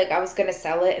originally I was going to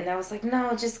sell it, and I was like,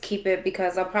 no, just keep it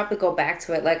because I'll probably go back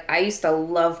to it. Like, I used to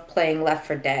love playing Left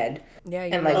 4 Dead. Yeah,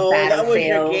 and Battlefield. That was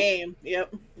your game.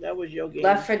 Yep, that was your game.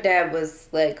 Left 4 Dead was,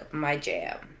 my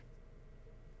jam.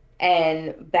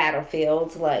 And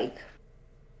Battlefield,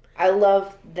 I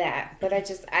love that. But I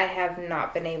have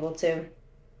not been able to.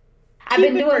 I've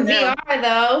been doing VR,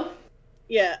 though.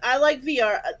 Yeah, I like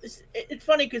VR. It's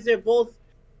funny because they're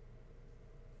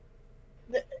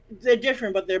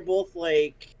different, but they're both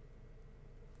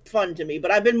fun to me.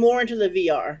 But I've been more into the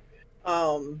VR,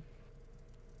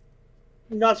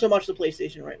 not so much the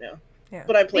PlayStation right now. Yeah.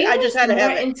 But I play. I just had to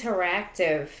have it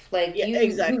interactive. You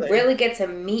exactly. really get to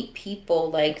meet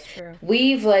people.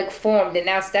 We've formed, and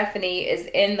now Stephanie is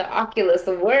in the Oculus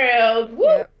world. Woo!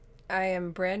 Yep. I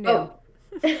am brand new.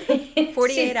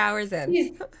 48 hours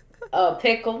in. A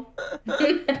pickle.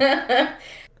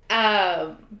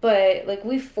 But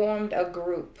we formed a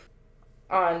group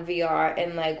on VR,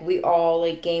 and we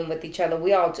all game with each other.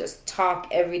 We all just talk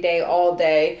every day, all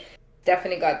day.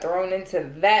 Stephanie got thrown into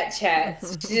that chat.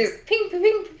 Just ping, ping,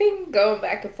 ping, ping, going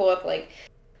back and forth.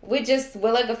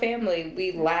 We're like a family.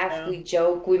 We laugh, we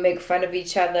joke, we make fun of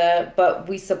each other, but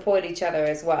we support each other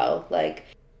as well.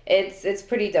 It's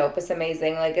pretty dope. It's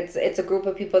amazing. It's a group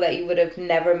of people that you would have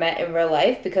never met in real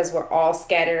life because we're all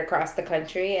scattered across the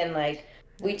country, and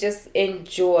we just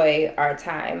enjoy our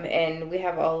time and we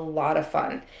have a lot of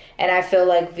fun. And I feel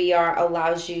like VR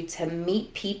allows you to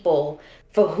meet people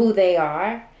for who they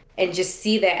are and just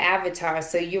see their avatar.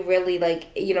 So you really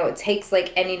it takes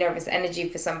any nervous energy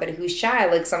for somebody who's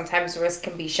shy. Sometimes Risk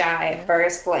can be shy at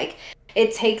first.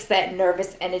 It takes that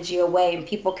nervous energy away and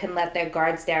people can let their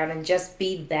guards down and just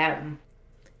be them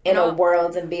in a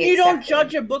world and be accepted. You don't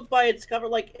judge a book by its cover.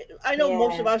 I know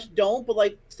most of us don't,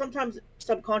 but sometimes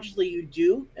subconsciously you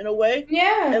do in a way.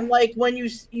 Yeah. And when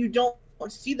you don't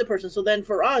see the person, so then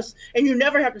for us, and you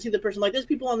never have to see the person. There's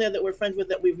people on there that we're friends with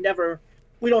that we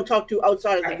don't talk to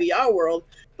outside of the VR world,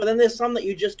 but then there's some that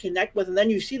you just connect with, and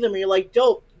then you see them and you're like,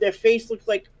 dope, their face looks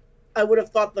like I would have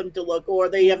thought them to look, or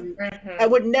they have. I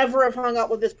would never have hung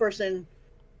out with this person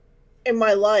in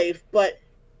my life, but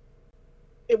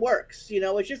it works.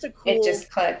 It's just a cool. It just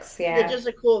clicks, yeah. It's just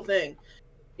a cool thing.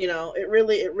 It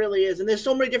really is, and there's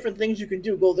so many different things you can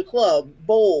do. Go to the club,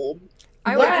 bowl,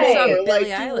 I went and saw Right. Billie like,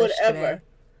 do Eilish whatever. today.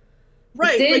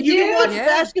 Right, Did like you can you? watch Yeah.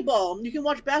 basketball. You can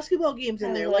watch basketball games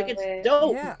in I there. Like love it's it.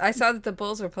 dope. Yeah, I saw that the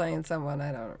Bulls were playing someone.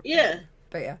 I don't. Yeah.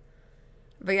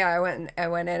 But yeah, I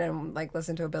went in and like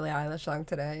listened to a Billie Eilish song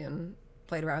today and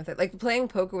played around with it. Like playing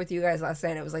poker with you guys last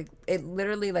night. It was like it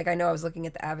literally like I know I was looking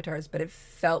at the avatars, but it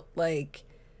felt like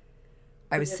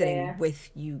I was You were sitting there. with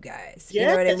you guys. You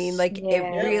know what I mean? Yes. Like Yeah.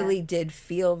 it really did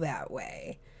feel that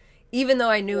way, even though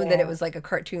I knew that Yeah. it was like a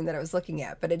cartoon that I was looking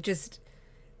at. But it just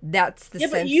that's the Yeah,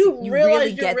 sense but you realize really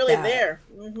you're get really that there.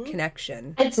 Mhm.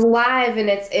 connection. It's live and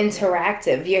it's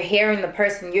interactive. You're hearing the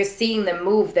person, you're seeing them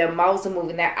move, their mouths are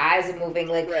moving, their eyes are moving.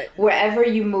 Like Right. wherever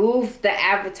you move, the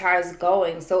avatar is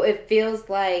going. So it feels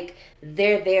like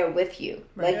they're there with you.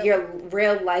 Right. Like you're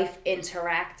real life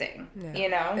interacting. Yeah. You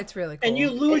know? It's really cool. And you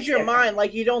lose It's your different. mind.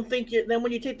 Like you don't think you. Then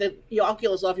when you take the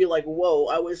Oculus off, you're like, "Whoa!"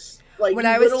 I was like, When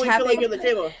you I was literally feel like tapping- you're at the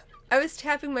table. I was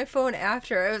tapping my phone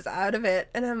after I was out of it,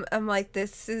 and I'm like,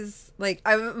 this is like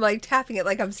I'm like tapping it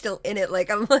like I'm still in it,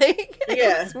 like I'm like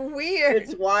Yeah. it's weird.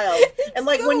 It's wild. And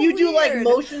like so when you do like weird.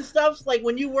 motion stuff, like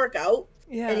when you work out,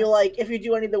 Yeah, and you're like, if you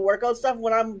do any of the workout stuff,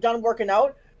 when I'm done working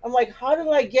out, I'm like, how did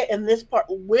I get in this part?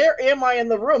 Where am I in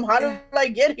the room? How did I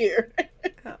get here?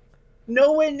 Yeah.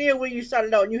 Nowhere near where you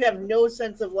started out, and you have no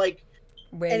sense of like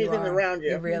where anything around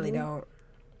you. You really Mhm. don't.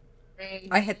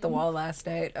 I hit the wall last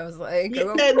night. I was like, Yeah, oh,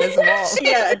 and- there's a wall.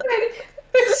 Yeah.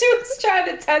 She was trying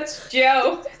to touch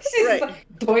Joe. She's Right. like,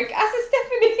 doink. I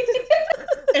said,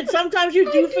 Stephanie. And sometimes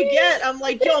you do forget. I'm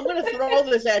like, Joe, I'm gonna throw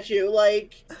this at you.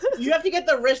 Like, you have to get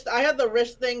the wrist. I have the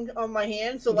wrist thing on my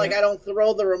hand, so like Yeah. I don't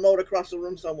throw the remote across the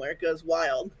room somewhere because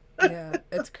wild. Yeah,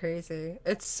 it's crazy.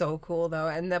 It's so cool though,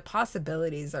 and the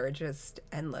possibilities are just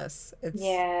endless. It's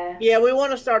Yeah. Yeah, we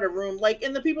want to start a room. Like,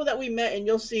 and the people that we met, and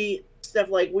you'll see stuff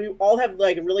like we all have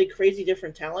like really crazy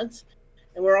different talents,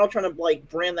 and we're all trying to like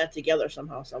brand that together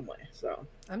somehow, some way. So,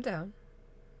 I'm down.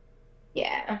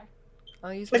 Yeah.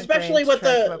 I'll use my especially brain with to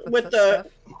try to the come up with such the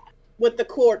stuff. with the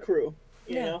core crew,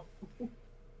 you Yeah. know.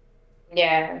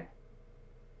 Yeah.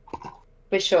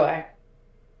 For sure.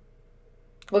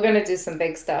 We're gonna do some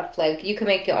big stuff. Like you can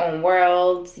make your own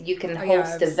worlds. You can Oh, yeah,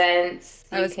 host I was- events.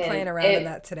 I you was can, playing around in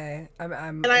that today. I'm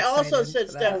And I also excited said,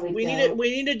 for Steph, that. we we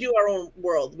need go. to do our own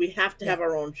world. We have to have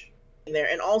our own in there.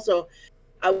 And also,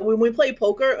 when we play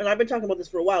poker, and I've been talking about this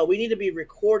for a while, we need to be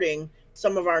recording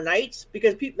some of our nights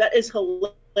because that is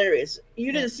hilarious.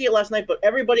 You didn't see it last night, but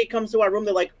everybody comes to our room.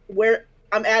 They're like, "Where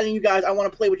I'm adding you guys. I want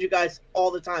to play with you guys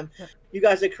all the time. Yeah. You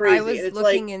guys are crazy." I was and it's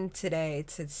looking like, in today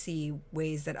to see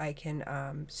ways that I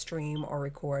can stream or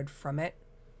record from it.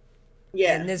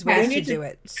 yeah, And there's we ways to need do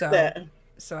it. So that.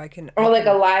 so I can or I like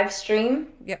can- a live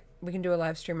stream. Yep, we can do a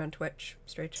live stream on Twitch,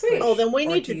 straight to Sweet. Twitch. Oh, then we or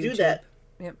need to do YouTube. that.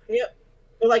 Yep. Yep.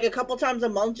 Or like a couple times a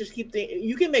month, just keep the.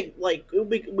 You can make like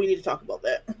we need to talk about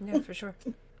that, Yeah, for sure.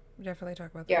 We definitely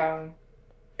talk about that. Yeah.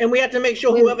 and we have to make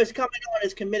sure We- whoever's coming on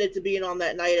is committed to being on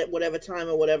that night at whatever time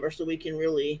or whatever, so we can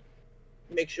really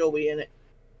make sure we in it.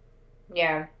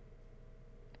 Yeah.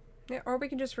 Yeah, or we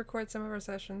can just record some of our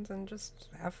sessions and just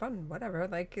have fun, whatever.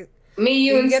 Like Me,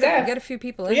 you, we and get Steph. a few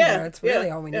people in Yeah, there. It's yeah, really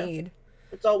all we yeah. need.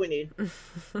 That's all we need,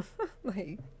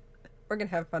 Like we're gonna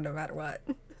have fun no matter what.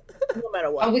 no matter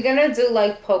Are what. we gonna do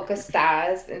like Poker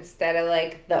Stars instead of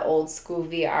like the old school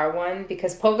VR one?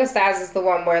 Because Poker Stars is the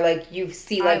one where like you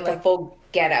see I like the like- full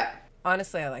getup.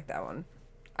 Honestly, I like that one.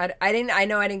 I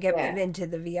know I didn't get Yeah. into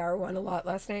the VR one a lot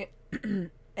last night,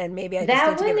 and maybe I just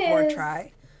That need to give one it more is-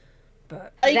 try.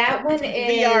 But Like, That one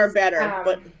VR is, better, um,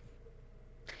 but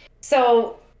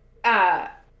So,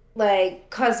 like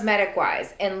cosmetic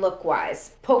wise and look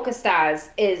wise, Poker Stars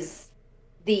is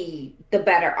the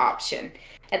better option.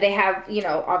 And they have, you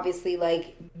know, obviously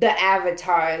like the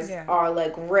avatars Yeah. are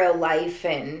like real life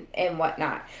and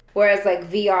whatnot. Whereas like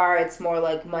VR, it's more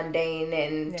like mundane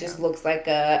and just Yeah. looks like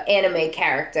a anime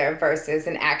character versus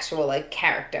an actual like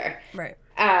character. right.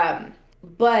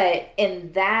 But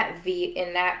in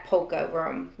that poker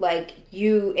room, like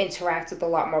you interact with a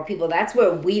lot more people. That's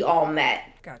where we all met.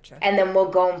 Gotcha. And then we'll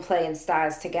go and play in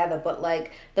stars together. But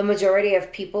like the majority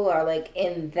of people are like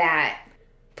in that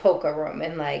poker room,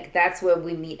 and like that's where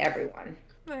we meet everyone.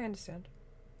 I understand.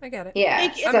 I get it. Yeah.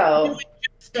 Like, So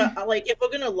like if we're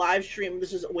gonna live stream,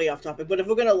 this is way off topic, but if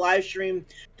we're gonna live stream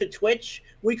to Twitch,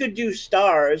 we could do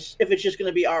stars if it's just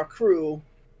gonna be our crew.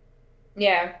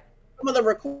 yeah, Some of the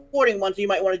recording ones you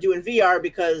might want to do in VR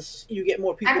because you get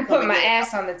more people. I can put coming my in.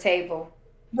 ass on the table.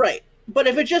 Right, but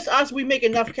if it's just us, we make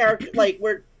enough character. Like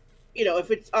we're, you know, if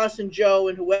it's us and Joe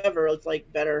and whoever, it's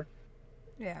like better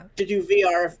Yeah, to do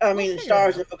VR. I mean, figure it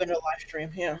stars out. if we're gonna live stream.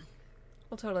 Yeah,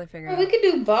 we'll totally figure Well, it we out. could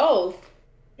do both.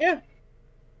 yeah.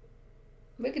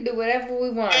 We can do whatever we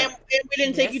want. And we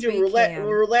didn't take Yes, you to we roulette can.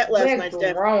 last We're night,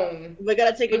 Steph. grown. We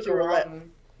gotta take you We're to roulette.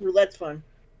 grown. Roulette's fun.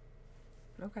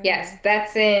 Okay. Yes,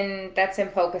 that's in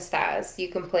PokerStars. You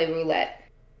can play roulette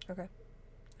Okay.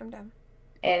 I'm down.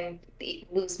 and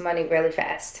lose money really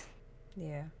fast.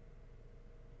 Yeah.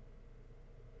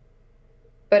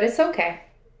 But it's okay.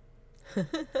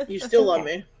 You still love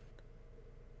okay. me.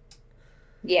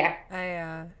 Yeah,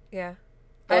 Yeah.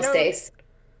 most days.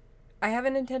 I have a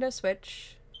Nintendo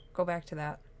Switch. Go back to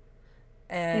that.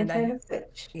 And Nintendo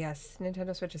Switch. yes,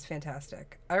 Nintendo Switch is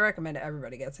fantastic. I recommend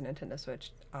everybody gets a Nintendo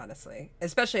Switch, honestly,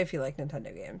 especially if you like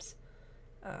Nintendo games.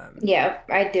 Yeah,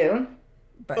 I do.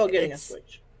 But Oh, getting a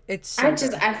Switch. it's so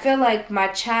good. I feel like my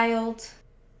child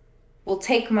will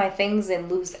take my things and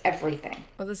lose everything.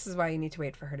 Well, this is why you need to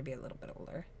wait for her to be a little bit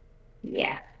older.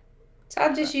 Yeah. So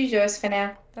I'll just use yours for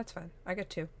now. That's fine. I got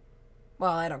two.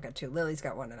 Well, I don't get two. Lily's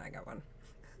got one and I got one.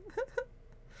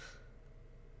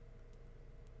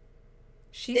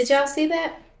 Did y'all see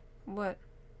that? What?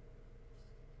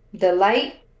 The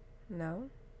light? No.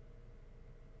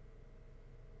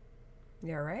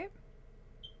 You all right?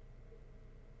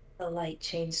 The light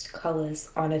changed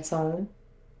colors on its own.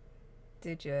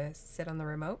 Did you sit on the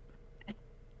remote?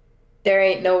 There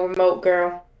ain't no remote,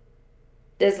 girl.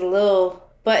 There's a little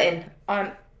button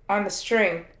on the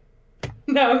string.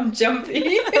 Now I'm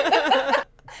jumpy.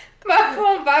 My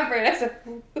phone vibrated. That's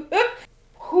a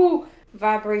whoo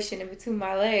vibration in between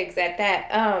my legs at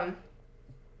that.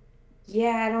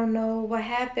 Yeah, I don't know what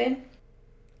happened.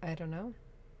 I don't know.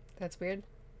 That's weird.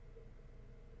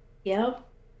 Yep.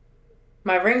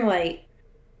 My ring light.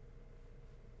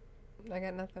 I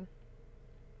got nothing.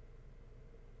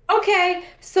 Okay,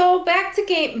 so back to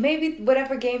game. Maybe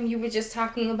whatever game you were just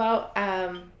talking about.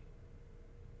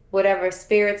 Whatever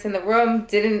spirits in the room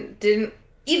didn't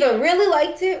either really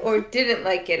liked it or didn't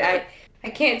like it. I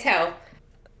can't tell.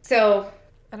 So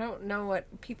I don't know what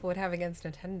people would have against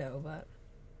Nintendo, but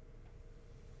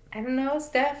I don't know,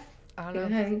 Steph. I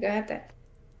don't know. You're gonna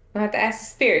have to ask the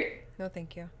spirit No,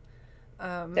 thank you.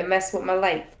 to mess with my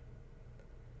life.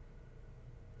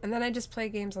 And then I just play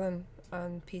games on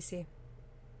PC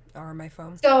or my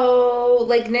phone. So,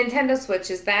 like Nintendo Switch,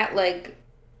 is that like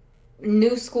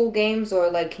new school games or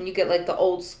like can you get like the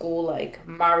old school like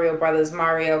Mario Brothers,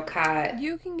 Mario Kart?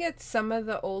 You can get some of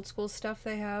the old school stuff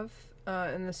they have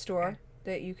in the store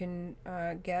that you can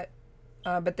get,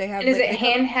 but they have. And is like, it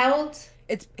handheld?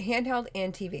 It's handheld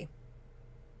and TV,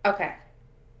 Okay.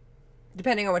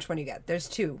 depending on which one you get. There's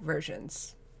two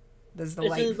versions. There's the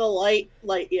This light. is the light,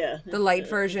 yeah. The light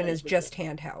version is just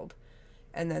handheld,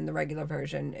 and then the regular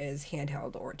version is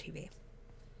handheld or TV.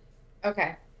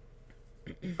 Okay.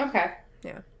 Okay.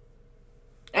 Yeah.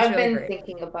 I've really been great.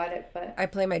 thinking about it, but I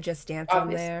play my Just Dance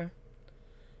Obviously. on there,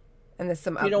 and there's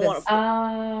some You don't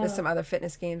want there's some other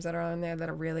fitness games that are on there that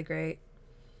are really great.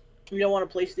 You don't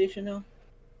want a PlayStation now?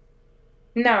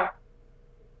 no.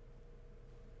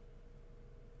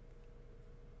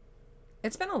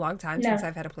 It's been a long time No. since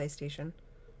I've had a PlayStation.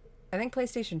 I think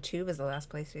PlayStation 2 was the last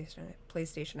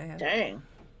PlayStation I had. Dang.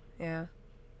 Yeah.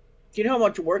 Do you know how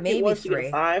much work Maybe it was to get 3.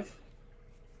 a 5?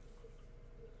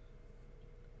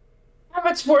 How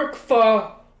much work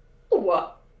for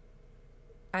what?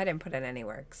 I didn't put in any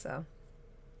work, so.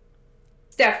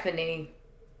 Stephanie,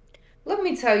 let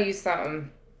me tell you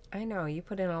something. I know, you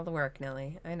put in all the work,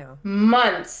 Nelly. I know.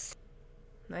 Months,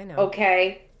 I know.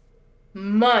 okay?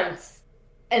 Months.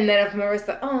 And then if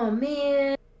Marissa, oh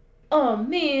man,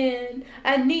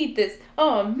 I need this.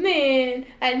 Oh man,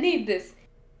 I need this.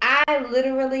 I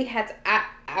literally had to,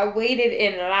 I waited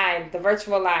in line, the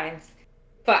virtual lines,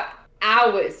 for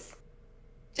hours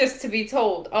just to be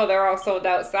told, oh, they're all sold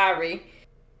out, sorry.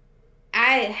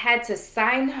 I had to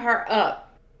sign her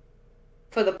up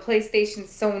for the PlayStation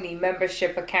Sony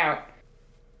membership account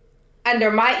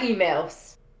under my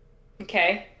emails,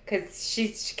 okay? Because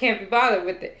she can't be bothered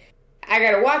with it. I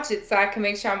gotta watch it so I can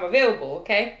make sure I'm available,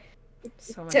 okay?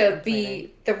 So much To complaining.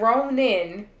 be thrown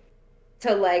in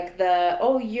to like the,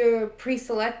 oh, you're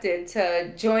pre-selected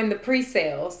to join the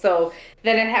pre-sale. So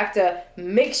then I have to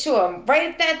make sure I'm right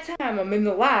at that time I'm in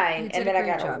the line. You did And a then I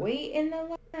great gotta job. wait in the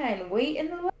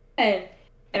line.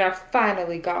 And I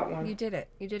finally got one. You did it.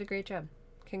 You did a great job.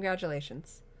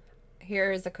 Congratulations.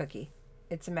 Here is a cookie.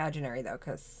 It's imaginary, though,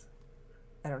 because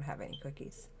I don't have any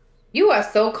cookies. You are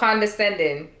so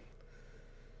condescending.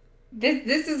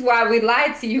 This is why we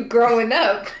lied to you growing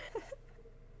up.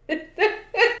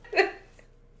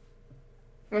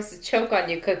 Must have choke on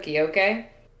your cookie, okay?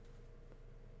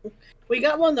 We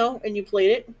got one, though, and you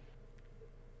played it.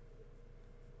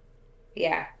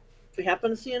 Yeah. If we happen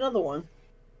to see another one.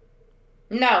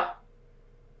 No.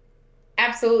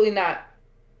 Absolutely not.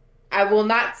 I will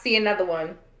not see another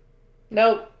one.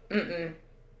 Nope. Mm-mm.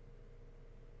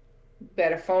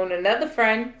 Better phone another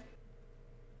friend.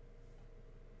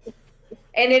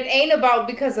 And it ain't about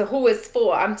because of who it's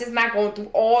for. I'm just not going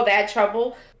through all that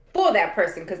trouble for that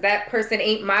person because that person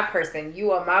ain't my person.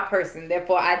 You are my person.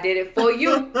 Therefore, I did it for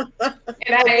you.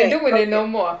 And I ain't doing it no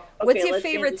more. What's your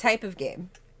favorite type of game?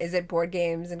 Is it board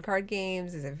games and card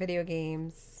games? Is it video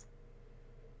games?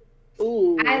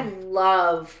 Ooh. I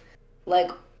love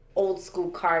like old school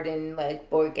card and like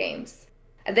board games.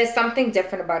 There's something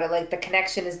different about it. Like the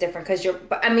connection is different because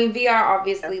I mean, VR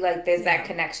obviously like there's that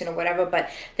connection or whatever, but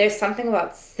there's something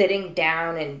about sitting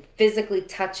down and physically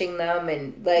touching them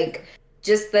and like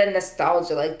just the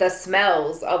nostalgia, like the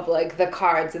smells of like the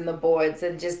cards and the boards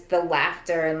and just the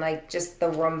laughter and like just the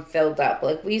room filled up.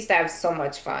 Like we used to have so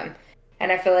much fun.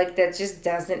 And I feel like that just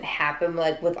doesn't happen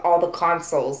like with all the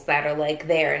consoles that are like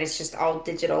there and it's just all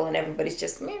digital and everybody's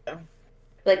just meh.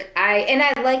 Like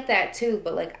I like that too,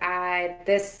 but like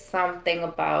there's something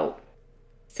about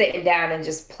sitting down and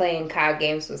just playing card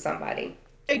games with somebody.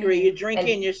 I agree. You're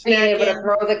drinking, you're snacking. Being able to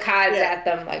throw the cards at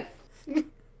them, like.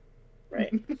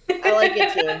 Right. I like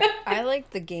it too. I like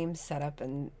the game setup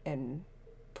and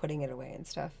putting it away and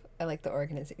stuff. I like the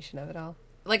organization of it all.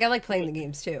 Like I like playing the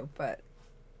games too, but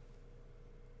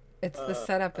it's the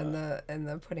setup and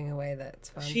the putting away that's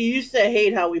fun. She used to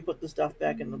hate how we put the stuff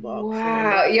back in the box.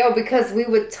 Wow, yo, because we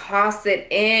would toss it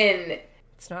in.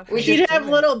 It's not. She'd have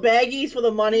little baggies for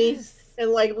the monies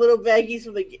and like little baggies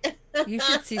for the. You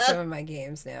should see some of my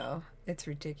games now. It's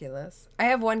ridiculous. I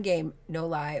have one game, no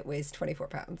lie, it weighs 24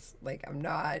 pounds. Like I'm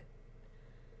not.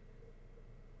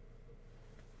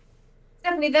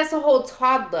 Stephanie, that's a whole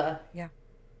toddler. Yeah.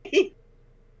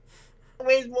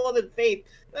 Weighs more than Faith.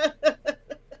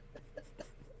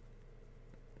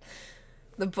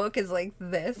 The book is like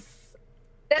this.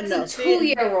 That's a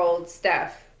 2-year-old,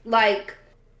 Steph. Like,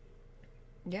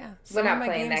 yeah, we're not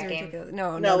playing that game. Ridiculous.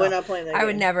 No, we're not playing that game. I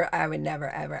would never,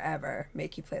 ever, ever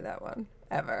make you play that one.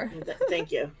 Ever.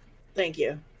 Thank you.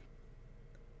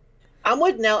 I'm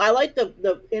with Nell. I like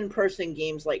the in-person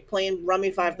games, like playing Rummy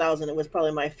 5000. It was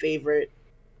probably my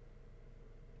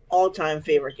all-time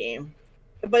favorite game.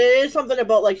 But it is something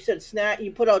about, like you said, snack.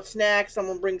 You put out snacks.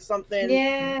 Someone brings something.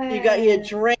 Yeah. You got your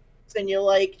drinks, and you're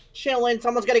like chilling.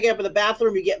 Someone's got to get up in the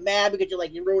bathroom. You get mad because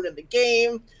you're ruining the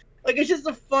game. Like it's just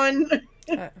a fun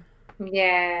atmosphere.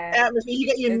 You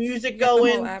got your music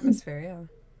going. The whole atmosphere, yeah.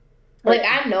 Like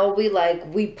I know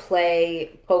we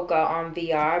play poker on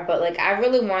VR, but like I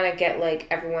really want to get like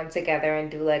everyone together and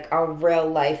do like a real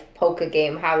life poker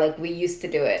game, how like we used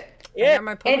to do it. Yeah,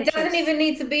 it doesn't even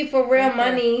need to be for real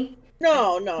money.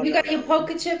 No. You got your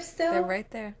poker chips still? They're right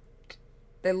there.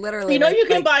 They're literally. You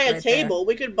can buy a table. There.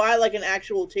 We could buy like an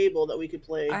actual table that we could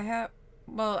play. I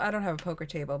don't have a poker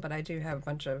table, but I do have a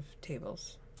bunch of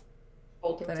tables.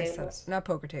 Folding tables. Not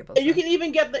poker tables. And you can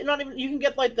even get you can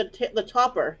get like the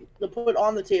topper to put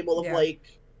on the table of like,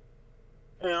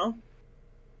 you know.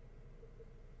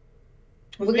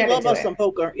 We love us some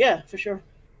poker, yeah, for sure.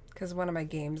 Because one of my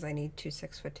games, I need 2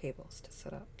 6-foot tables to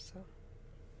set up. So.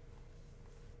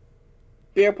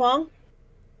 Beer pong?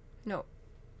 No.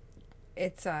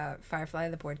 It's Firefly,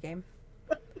 the board game.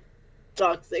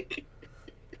 Toxic.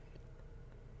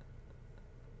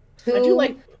 I do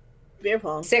like beer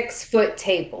pong. 6-foot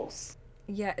tables.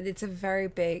 Yeah, it's a very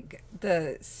big.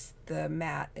 The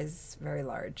mat is very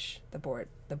large. The board.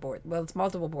 Well, it's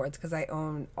multiple boards because I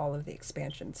own all of the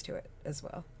expansions to it as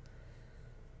well.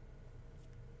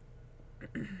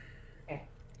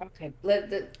 Okay.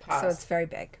 Let's pause. So it's very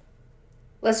big.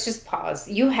 Let's just pause.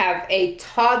 You have a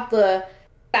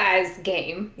toddler-sized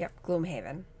game. Yep,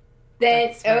 Gloomhaven.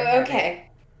 Then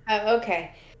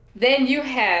okay. Then you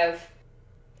have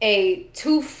a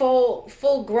 2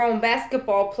 full-grown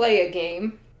basketball player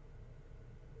game.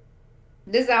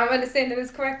 I'm understanding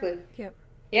this correctly. Yep.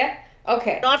 Yeah?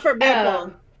 Okay. Not for beer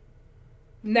pong.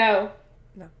 No.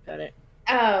 Got it.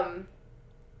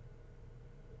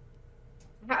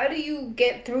 How do you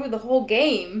get through the whole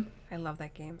game? I love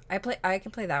that game. I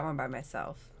can play that one by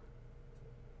myself.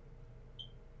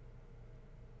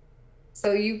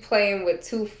 So you playing with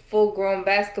 2 full-grown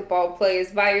basketball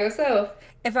players by yourself?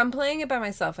 If I'm playing it by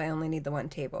myself, I only need the one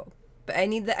table. But I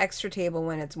need the extra table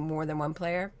when it's more than one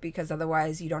player, because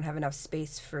otherwise you don't have enough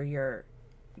space for your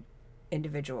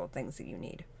individual things that you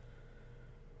need.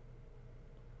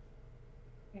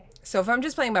 Okay. So if I'm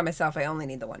just playing by myself, I only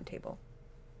need the one table.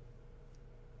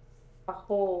 A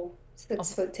whole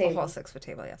 6-foot table. A whole 6-foot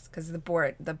table, yes. Because the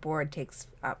board takes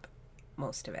up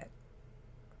most of it.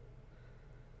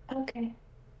 Okay.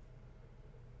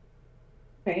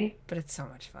 Right. But it's so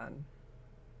much fun.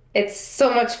 It's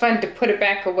so much fun to put it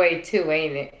back away too,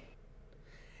 ain't it?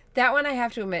 That one I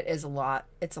have to admit is a lot.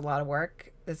 It's a lot of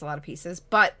work. There's a lot of pieces.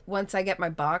 But once I get my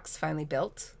box finally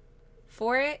built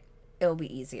for it, it'll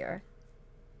be easier.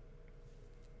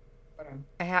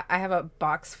 I have a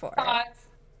box for it. Pause.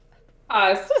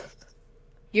 Pause.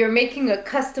 You're making a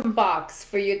custom box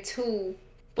for your two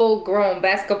full-grown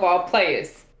basketball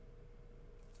players.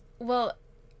 Well,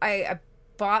 I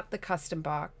bought the custom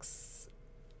box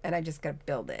and I just gotta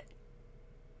build it.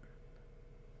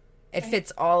 It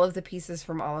fits all of the pieces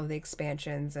from all of the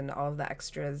expansions and all of the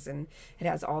extras, and it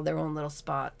has all their own little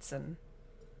spots, and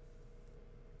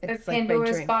It's like my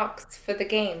Pandora's dream. box for the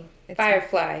game. It's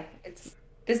Firefly. It's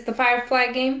this the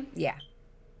Firefly game? Yeah,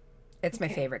 it's my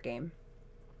Okay. favorite game.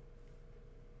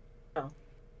 Oh.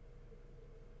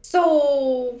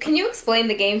 So, can you explain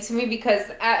the game to me?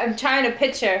 Because I'm trying to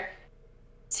picture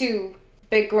two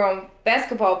big grown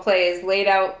basketball players laid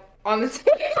out on the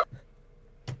table.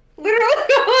 Literally,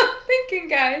 I'm thinking,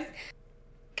 guys.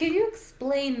 Can you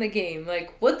explain the game?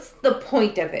 Like, what's the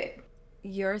point of it?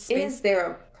 You're a Is space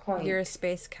there a point? you're a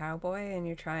space cowboy, and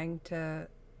you're trying to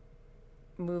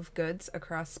move goods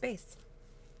across space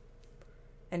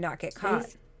and not get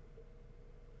caught.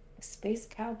 Space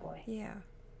cowboy. Yeah.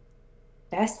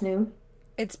 That's new.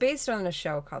 It's based on a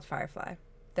show called Firefly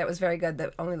that was very good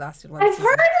that only lasted one I've season.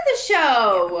 heard of the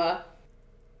show.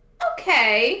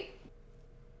 Okay.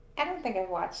 I don't think I've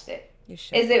watched it. You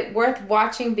should. Is it worth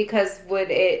watching because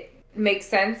would it make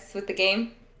sense with the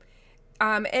game?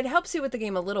 It helps you with the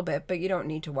game a little bit, but you don't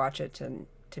need to watch it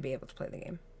to be able to play the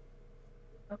game.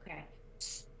 Okay.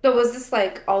 So was this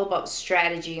like all about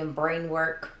strategy and brain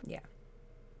work?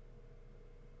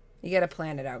 You got to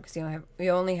plan it out because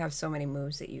you only have so many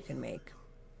moves that you can make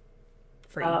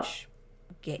for Oh. each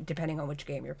game, depending on which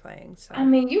game you're playing. So I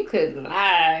mean, you could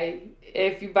lie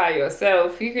if you by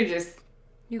yourself. You could just,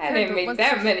 you I could, didn't but make what's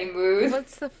that the, many moves.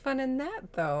 What's the fun in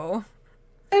that, though?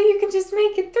 So you could just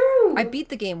make it through. I beat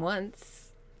the game once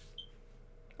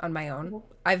on my own.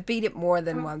 I've beat it more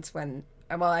than once when,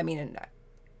 well, I mean,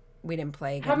 we didn't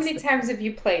play against How many times have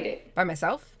you played it? by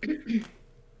myself.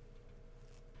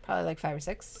 Probably like 5 or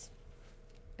 6.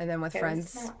 And then with Okay,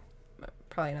 friends, that's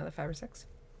probably another 5 or 6.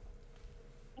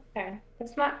 okay.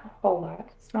 That's not a whole lot.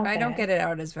 It's not I don't bad. get it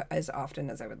out as often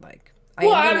as I would like.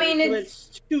 Well, I'm I gonna, mean, So it's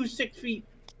it's 2 6 feet.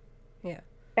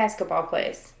 basketball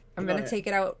plays. I'm gonna Right. take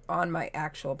it out on my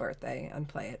actual birthday and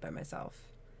play it by myself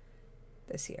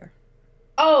this year.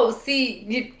 Oh,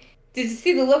 see, did you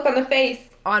see the look on the face?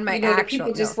 On my You know, the actual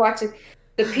people just watching,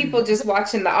 the people just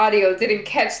watching the audio didn't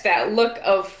catch that look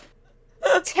of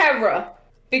terror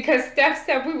because Steph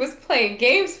said we was playing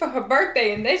games for her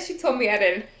birthday, and then she told me I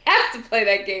didn't have to play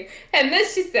that game, and then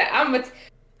she said, "Oh,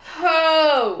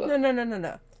 no.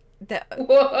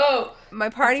 whoa." My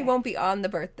party Okay. won't be on the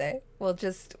birthday. We'll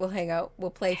hang out. We'll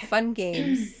play fun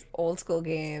games, old school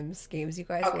games you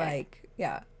guys Okay. like.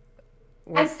 Yeah.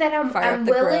 I said fire I'm up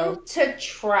the willing grill. to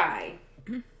try.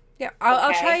 Yeah, I'll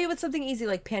Okay. try you with something easy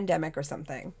like Pandemic or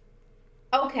something.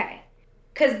 Okay.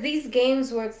 Because these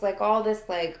games where it's like all this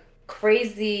like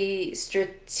crazy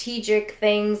strategic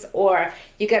things, or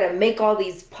you gotta make all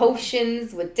these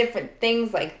potions with different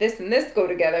things like this and this go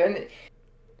together, and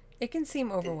It can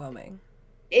seem overwhelming.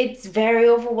 it's very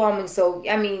overwhelming. So,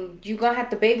 I mean, you're gonna have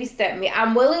to baby step me.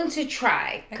 I'm willing to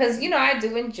try because, you know, I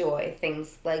do enjoy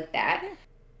things like that, Yeah.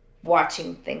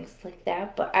 watching things like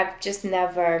that, but I've just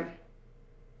never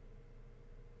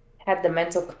had the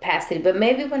mental capacity. But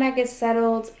maybe when I get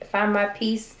settled, find my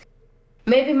peace,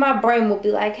 maybe my brain will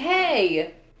be like,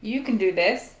 hey, you can do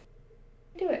this.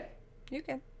 Do it. You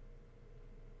can.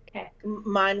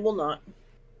 Mine will not.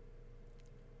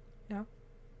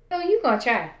 No, you gonna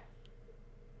try.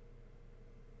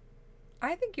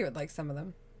 I think you would like some of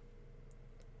them.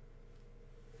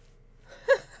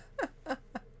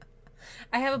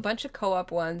 I have a bunch of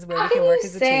co-op ones where How we can can work you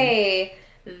as a team. say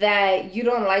that you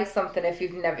don't like something if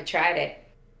you've never tried it?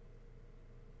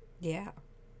 Yeah.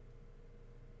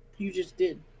 You just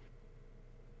did.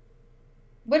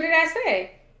 What did I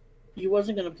say? You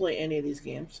wasn't gonna play any of these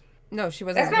games. No, she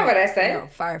wasn't. That's not what I said. No,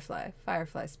 Firefly.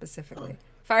 Firefly specifically.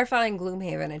 Firefly and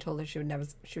Gloomhaven. I told her she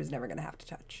was never gonna have to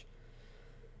touch.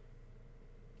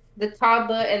 The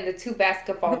toddler and the two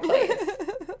basketball players.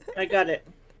 I got it.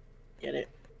 Get it.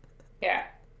 Yeah.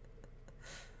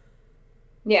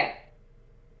 Yeah.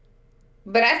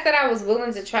 But I said I was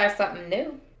willing to try something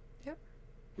new.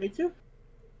 Me too.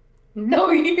 No,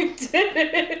 you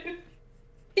didn't.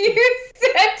 You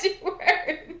said you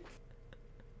weren't.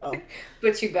 Oh.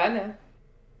 But you gonna.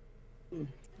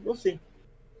 We'll see.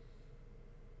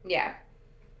 Yeah.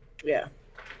 Yeah.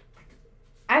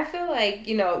 I feel like,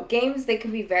 games, they can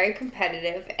be very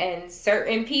competitive, and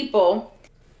certain people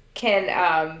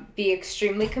can be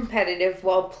extremely competitive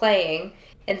while playing,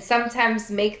 and sometimes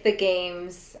make the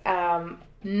games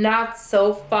not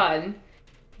so fun,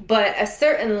 but a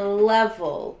certain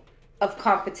level of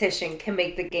competition can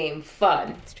make the game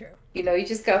fun. It's true. You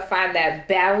just gotta find that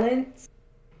balance.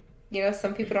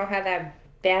 Some people don't have that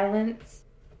balance.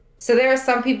 So there are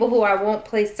some people who I won't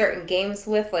play certain games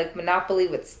with, like Monopoly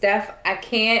with Steph. I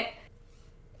can't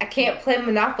play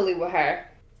Monopoly with her.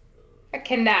 I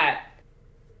cannot.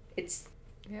 It's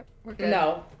Yep, we're good.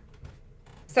 no.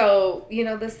 So,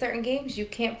 there's certain games you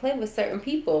can't play with certain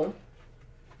people.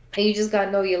 And you just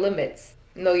gotta know your limits,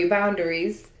 know your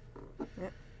boundaries.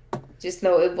 Yep. Just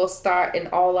know it will start an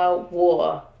all-out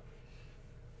war.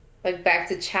 Like back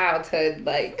to childhood,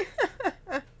 like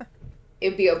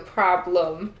it'd be a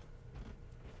problem.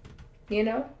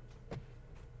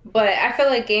 But I feel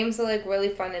like games are like really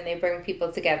fun, and they bring people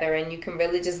together, and you can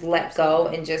really just let go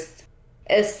and just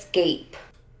escape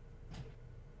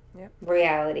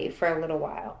reality for a little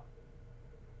while.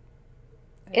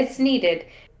 It's needed.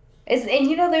 And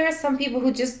there are some people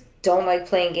who just don't like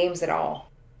playing games at all.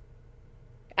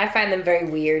 I find them very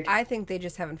weird. I think they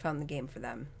just haven't found the game for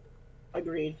them.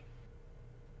 Agreed.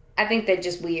 I think they're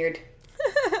just weird.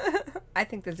 I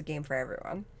think there's a game for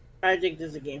everyone. I think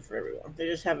there's a game for everyone. They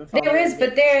just haven't found There is,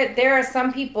 but there are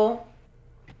some people,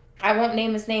 I won't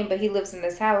name his name, but he lives in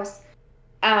this house,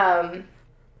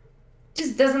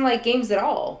 just doesn't like games at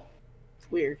all.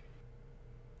 It's weird.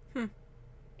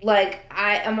 Like,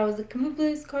 I'm always like, can we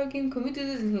play this card game? Can we do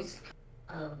this? And he's,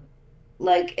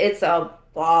 like, it's a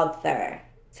bother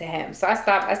to him. So I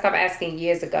stopped asking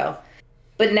years ago.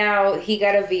 But now he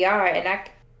got a VR, and I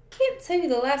can't tell you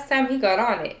the last time he got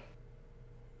on it.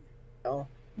 Oh,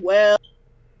 well.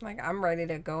 Like, I'm ready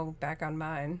to go back on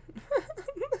mine.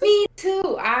 Me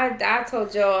too. I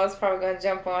told Joe I was probably going to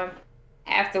jump on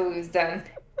after we was done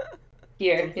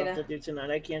here, To do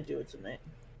tonight. I can't do it tonight.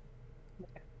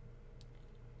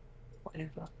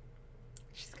 Whatever.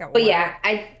 She's got But yeah,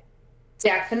 I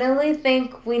definitely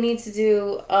think we need to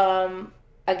do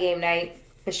a game night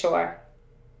for sure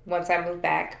once I move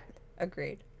back.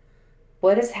 Agreed.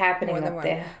 What is happening More than up one.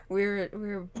 there?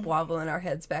 We're wobbling our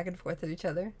heads back and forth at each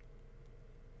other.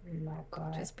 Oh my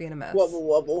god. Just being a mess.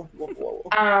 Wobble.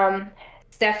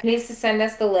 Steph needs to send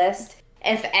us the list.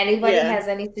 If anybody Yeah. has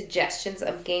any suggestions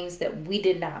of games that we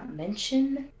did not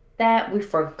mention, that we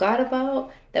forgot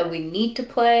about, that we need to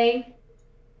play,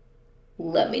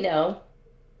 let me know.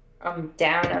 I'm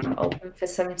down. I'm open for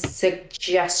some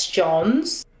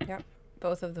suggestions. Yep.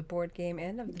 Both of the board game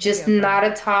and of the Just video not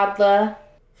game. a toddler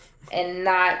and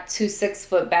not 2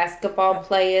 6-foot basketball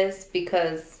players,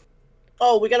 because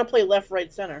Oh, we gotta play left,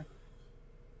 right, center.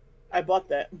 I bought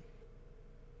that.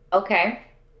 okay,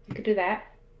 you could do that.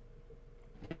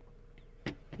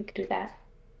 We could do that.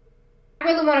 I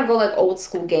really want to go like old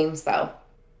school games though.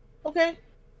 Okay.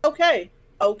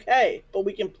 But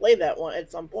we can play that one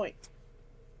at some point.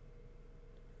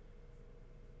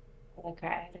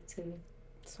 Okay, attitude.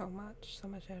 So much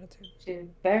attitude. Dude,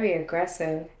 very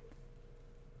aggressive.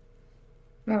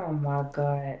 Oh my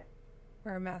god.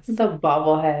 We're a mess. The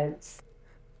bobbleheads.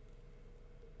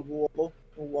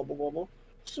 Wobble.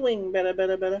 Swing,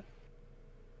 better.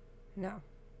 No.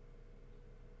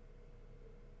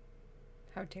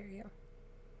 How dare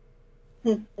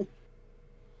you?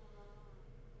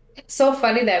 It's so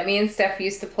funny that me and Steph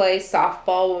used to play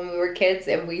softball when we were kids,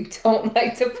 and we don't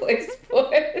like to play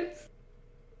sports.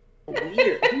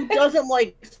 Weird. Who doesn't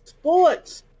like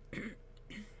sports?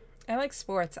 I like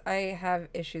sports. I have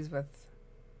issues with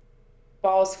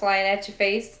Balls flying at your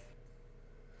face.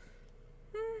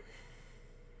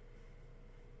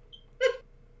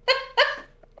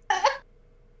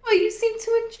 Oh, you seem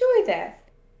to enjoy that.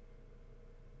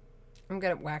 I'm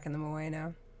good at whacking them away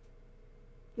now.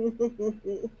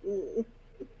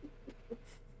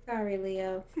 Sorry,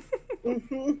 Leo.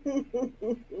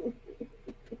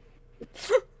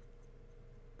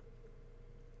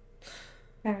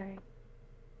 Sorry.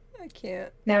 I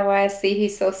can't. Now I see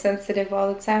he's so sensitive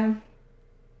all the time.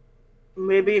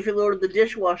 Maybe if you loaded the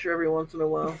dishwasher every once in a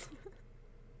while.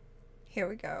 Here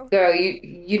we go. Girl,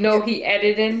 you know he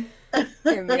editing.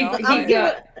 Give me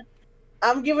all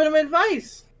I'm giving him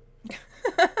advice.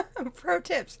 Pro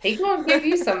tips. He gonna give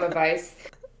you some advice.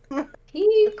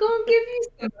 He gonna give you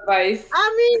some advice.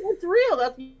 I mean, it's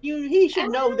real. He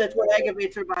should know that's what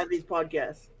aggravates her by these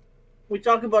podcasts. We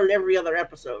talk about it every other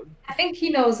episode. I think he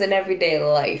knows in everyday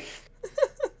life.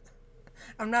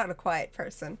 I'm not a quiet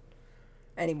person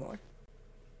anymore.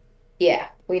 Yeah,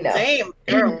 we know. Same,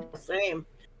 girl. Same.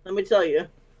 Let me tell you.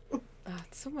 Oh,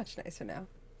 it's so much nicer now.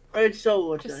 It's so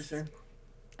much Just- nicer.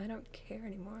 I don't care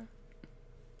anymore.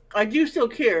 I do still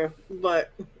care,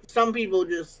 but some people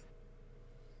just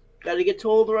gotta get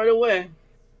told right away.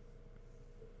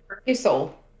 Your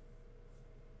soul.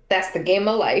 That's the game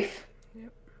of life.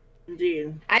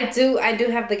 Indeed. I do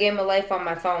have the game of life on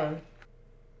my phone.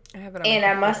 I have it on And my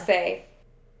I must computer. say,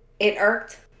 it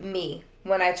irked me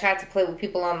when I tried to play with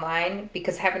people online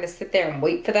because having to sit there and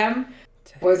wait for them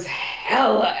was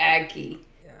hella aggy.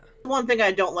 One thing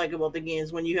I don't like about the game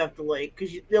is when you have to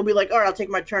because they'll be like, "All right, I'll take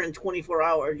my turn in 24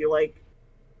 hours." You're like,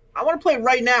 "I want to play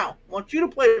right now. I want you to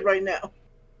play it right now."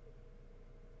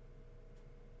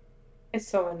 It's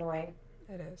so annoying.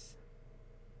 It is.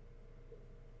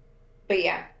 But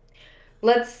yeah,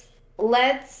 let's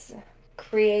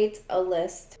create a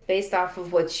list based off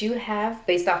of what you have,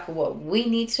 based off of what we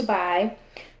need to buy,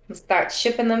 and start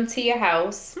shipping them to your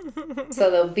house so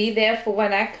they'll be there for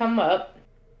when I come up.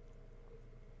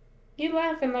 You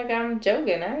laughing like I'm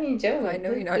joking. I ain't joking. I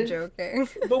know you're not joking.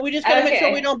 But we just gotta make sure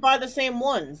Okay. we don't buy the same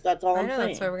ones. That's all I I'm know, saying.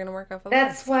 that's why we're gonna work off a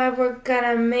That's list. why we're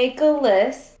gonna make a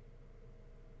list,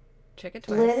 Check it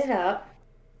split twice. it up.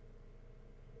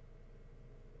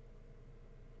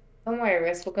 Don't worry,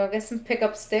 Riz. We're gonna get some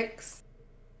pickup sticks.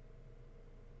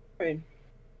 Right.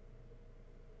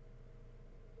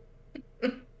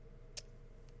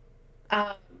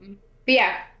 But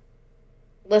yeah,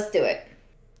 let's do it.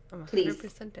 I'm Please.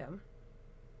 100% down.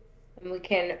 And we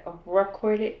can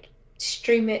record it,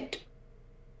 stream it.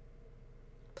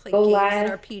 Play Go games live.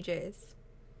 in our PJs.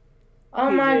 Oh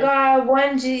my PJ. god,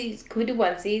 onesies. Can we do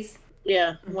onesies?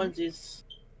 Yeah, Mhm. onesies.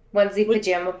 Onesie We-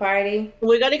 pajama party.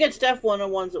 We gotta get Steph one of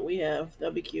the ones that we have.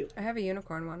 That'd be cute. I have a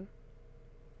unicorn one.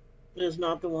 It's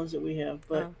not the ones that we have,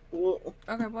 but Oh. we'll,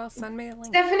 Okay, well, send me a link.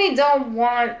 Stephanie don't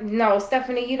want, no,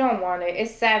 Stephanie, you don't want it.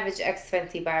 It's Savage X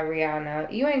Fenty by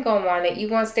Rihanna. You ain't gonna want it. You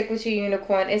gonna stick with your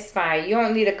unicorn. It's fine. You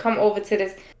don't need to come over to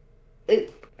this.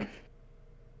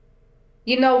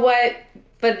 You know what?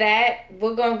 For that,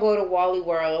 we're gonna go to Wally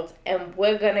World and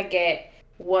we're gonna get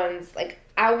ones like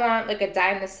I want like a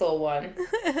dinosaur one.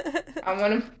 I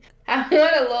want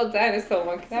a little dinosaur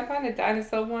one. Can I find a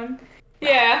dinosaur one?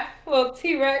 Yeah, a little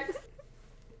T-Rex.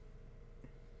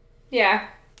 Yeah.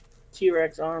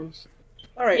 T-Rex arms.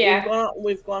 All right, Yeah.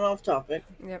 we've gone off topic.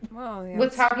 Yep, well, yeah. We're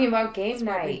talking about game That's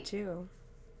what we night. do.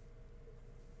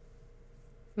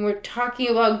 We're talking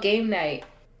about game night.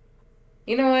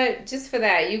 You know what? Just for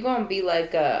that, you're gonna be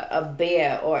like a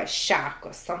bear or a shark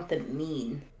or something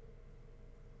mean.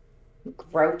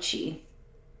 Grouchy.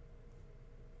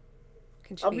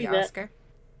 Can she I'll be be that. Oscar?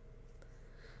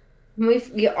 We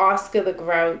get Oscar the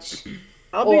Grouch.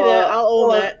 I'll be there. I'll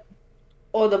own that.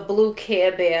 Or the blue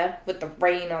Care Bear with the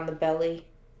rain on the belly.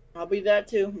 I'll be that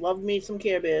too. Love me some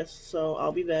Care Bears, so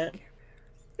I'll be that.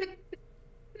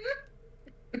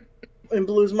 And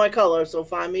blue's my color, so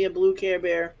find me a blue Care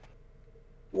Bear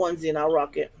onesie and I'll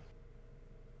rock it.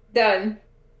 Done.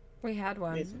 We had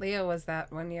one. Amazing. Leo was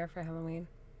that one year for Halloween.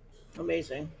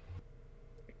 Amazing.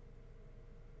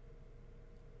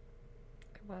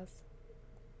 It was.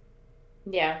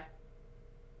 Yeah.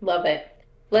 Love it.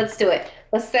 Let's do it.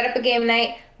 Let's set up a game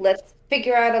night. Let's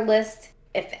figure out a list.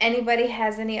 If anybody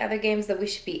has any other games that we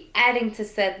should be adding to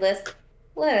said list,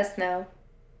 let us know.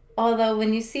 Although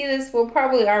when you see this, we're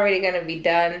probably already going to be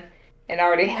done and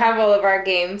already have all of our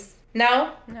games.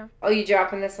 No? No. Oh, you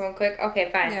dropping this one quick? Okay,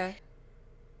 fine. Yeah.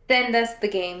 Send us the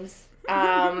games.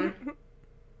 Because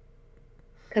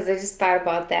I just thought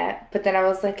about that. But then I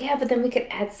was like, yeah, but then we could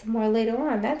add some more later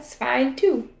on. That's fine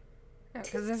too.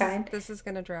 Because It's fine. this is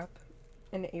gonna drop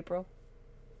in April.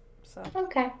 So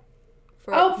Okay.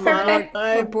 for, Oh, for, perfect.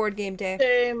 for board game day.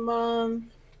 Hey, Mom.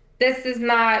 This is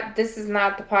not the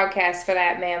podcast for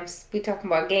that, ma'am. We talking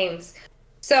about games.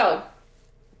 So,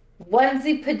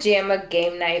 onesie pajama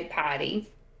game night party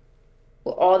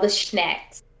with all the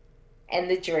snacks and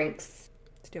the drinks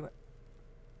Let's do it.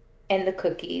 and the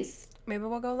cookies. Maybe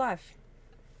we'll go live.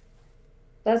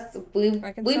 We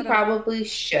I can set it up. probably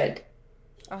should.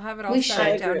 I'll have it all We set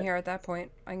should. up down agree. here at that point.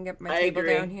 I can get my I table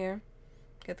agree. down here.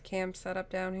 Get the cam set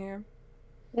up down here.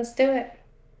 Let's do it.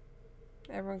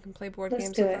 Everyone can play board Let's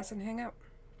games do with it. us and hang out.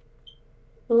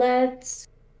 Let's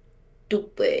do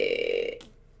it.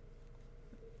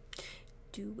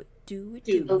 Do it, do it,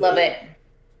 Do do I it. love it.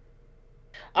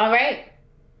 All right.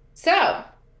 So,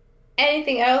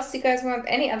 anything else you guys want?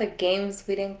 Any other games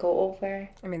we didn't go over?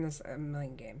 I mean, there's a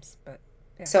million games, but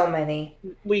yeah. So many.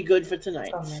 We good for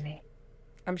tonight. So many.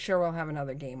 I'm sure we'll have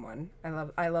another game one.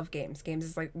 I love games. Games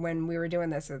is like when we were doing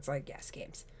this, it's like yes,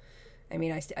 games. I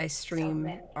mean, I stream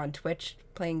many. on Twitch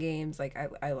playing games. Like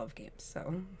I love games.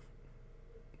 So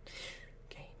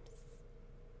games.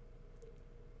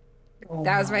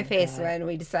 That was my face when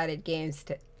we decided games.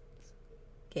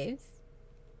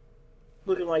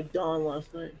 Looking like Dawn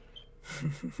last night.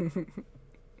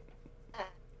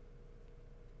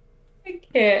 I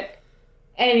can't.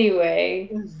 Anyway,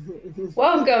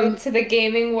 welcome to the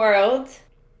gaming world.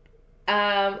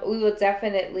 We will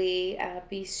definitely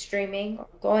be streaming, or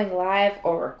going live,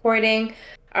 or recording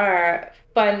our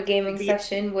fun gaming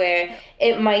session where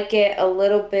it might get a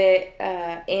little bit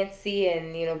antsy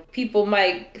and people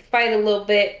might fight a little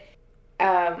bit.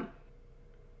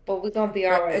 But we're gonna be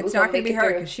all right. It's not gonna be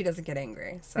her because she doesn't get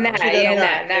angry. So. Nah. It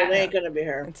ain't gonna be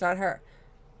her. It's not her.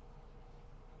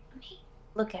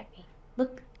 Look at me.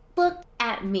 Look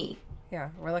at me. Yeah,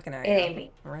 we're looking at it. You. It ain't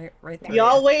me. Right there.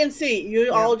 Y'all wait and see.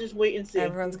 You all just wait and see.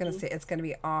 Everyone's gonna see. It's gonna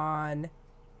be on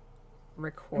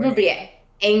recording. I'm gonna be an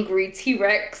angry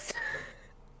T-Rex.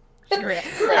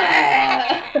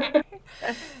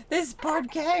 This board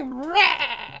game.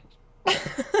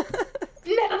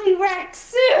 Nelly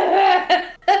Rex.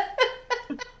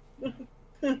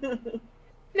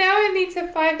 Now I need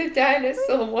to find a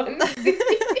dinosaur one.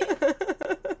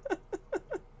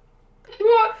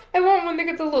 I want one that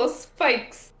gets the little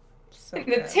spikes in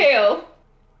the tail.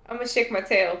 I'm gonna shake my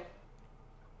tail.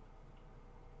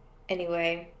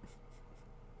 Anyway,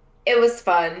 it was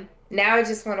fun. Now I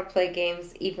just want to play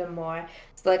games even more.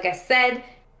 So like I said,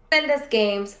 send us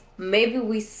games. Maybe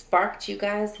we sparked you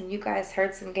guys and you guys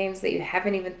heard some games that you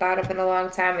haven't even thought of in a long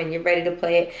time and you're ready to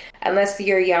play it. Unless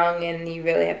you're young and you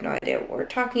really have no idea what we're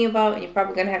talking about, and you're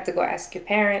probably going to have to go ask your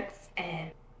parents,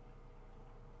 and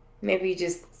maybe you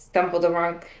just stumbled the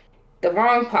wrong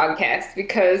podcast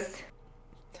because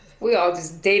we all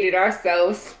just dated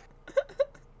ourselves.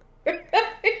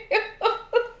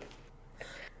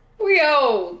 We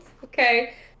old,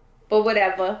 okay? But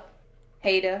whatever,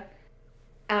 hater.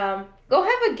 Go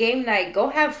have a game night. Go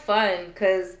have fun,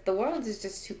 because the world is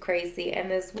just too crazy and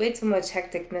there's way too much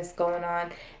hecticness going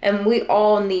on. And we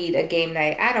all need a game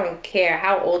night. I don't care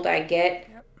how old I get.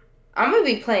 Yep. I'm going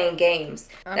to be playing games.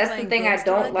 That's the thing I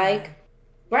don't like.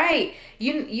 Right.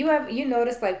 You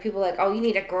notice like people like, oh, you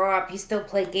need to grow up. You still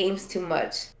play games too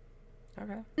much.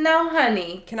 Okay. No,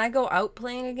 honey. Can I go out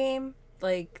playing a game?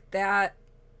 Like that?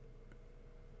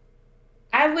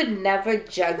 I would never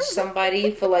judge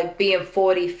somebody for like being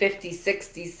 40, 50,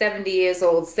 60, 70 years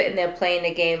old sitting there playing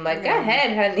a game. Like, go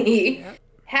ahead, honey. Yep.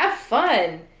 Have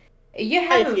fun. You're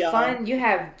having fun. You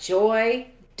have joy.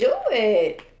 Do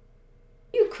it.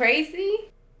 You crazy?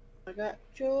 I got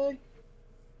joy.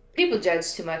 People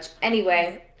judge too much.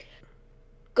 Anyway,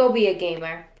 go be a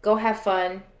gamer. Go have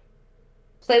fun.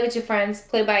 Play with your friends.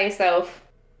 Play by yourself.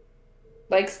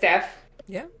 Like Steph.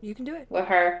 Yeah, you can do it. With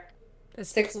her. A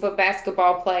 6-foot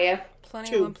basketball player.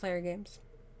 Plenty of one-player games.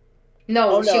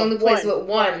 No, she only plays with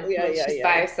one when she's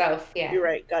by herself. Yeah. You're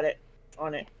right. Got it.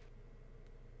 On it.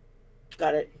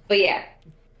 Got it. But yeah.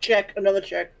 Check. Another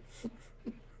check.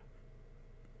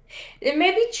 And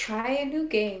maybe try a new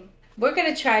game. We're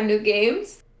going to try new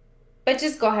games. But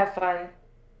just go have fun.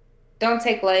 Don't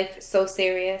take life so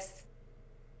serious.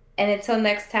 And until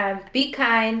next time, be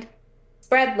kind.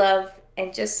 Spread love.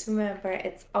 And just remember,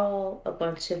 it's all a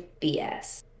bunch of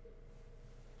BS.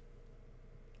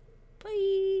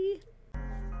 Bye.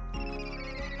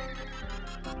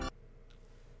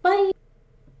 Bye.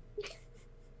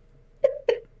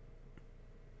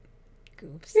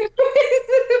 Goops.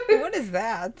 What is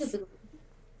that?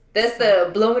 That's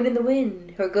the blowing in the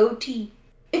wind. Her goatee.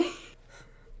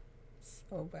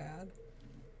 So bad.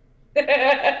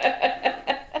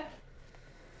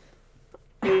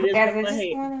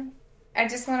 I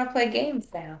just want to play games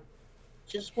now.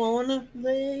 Just wanna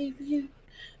play with you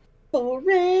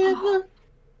forever.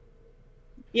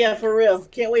 Yeah, for real.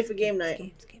 Can't wait for game night.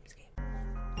 Games.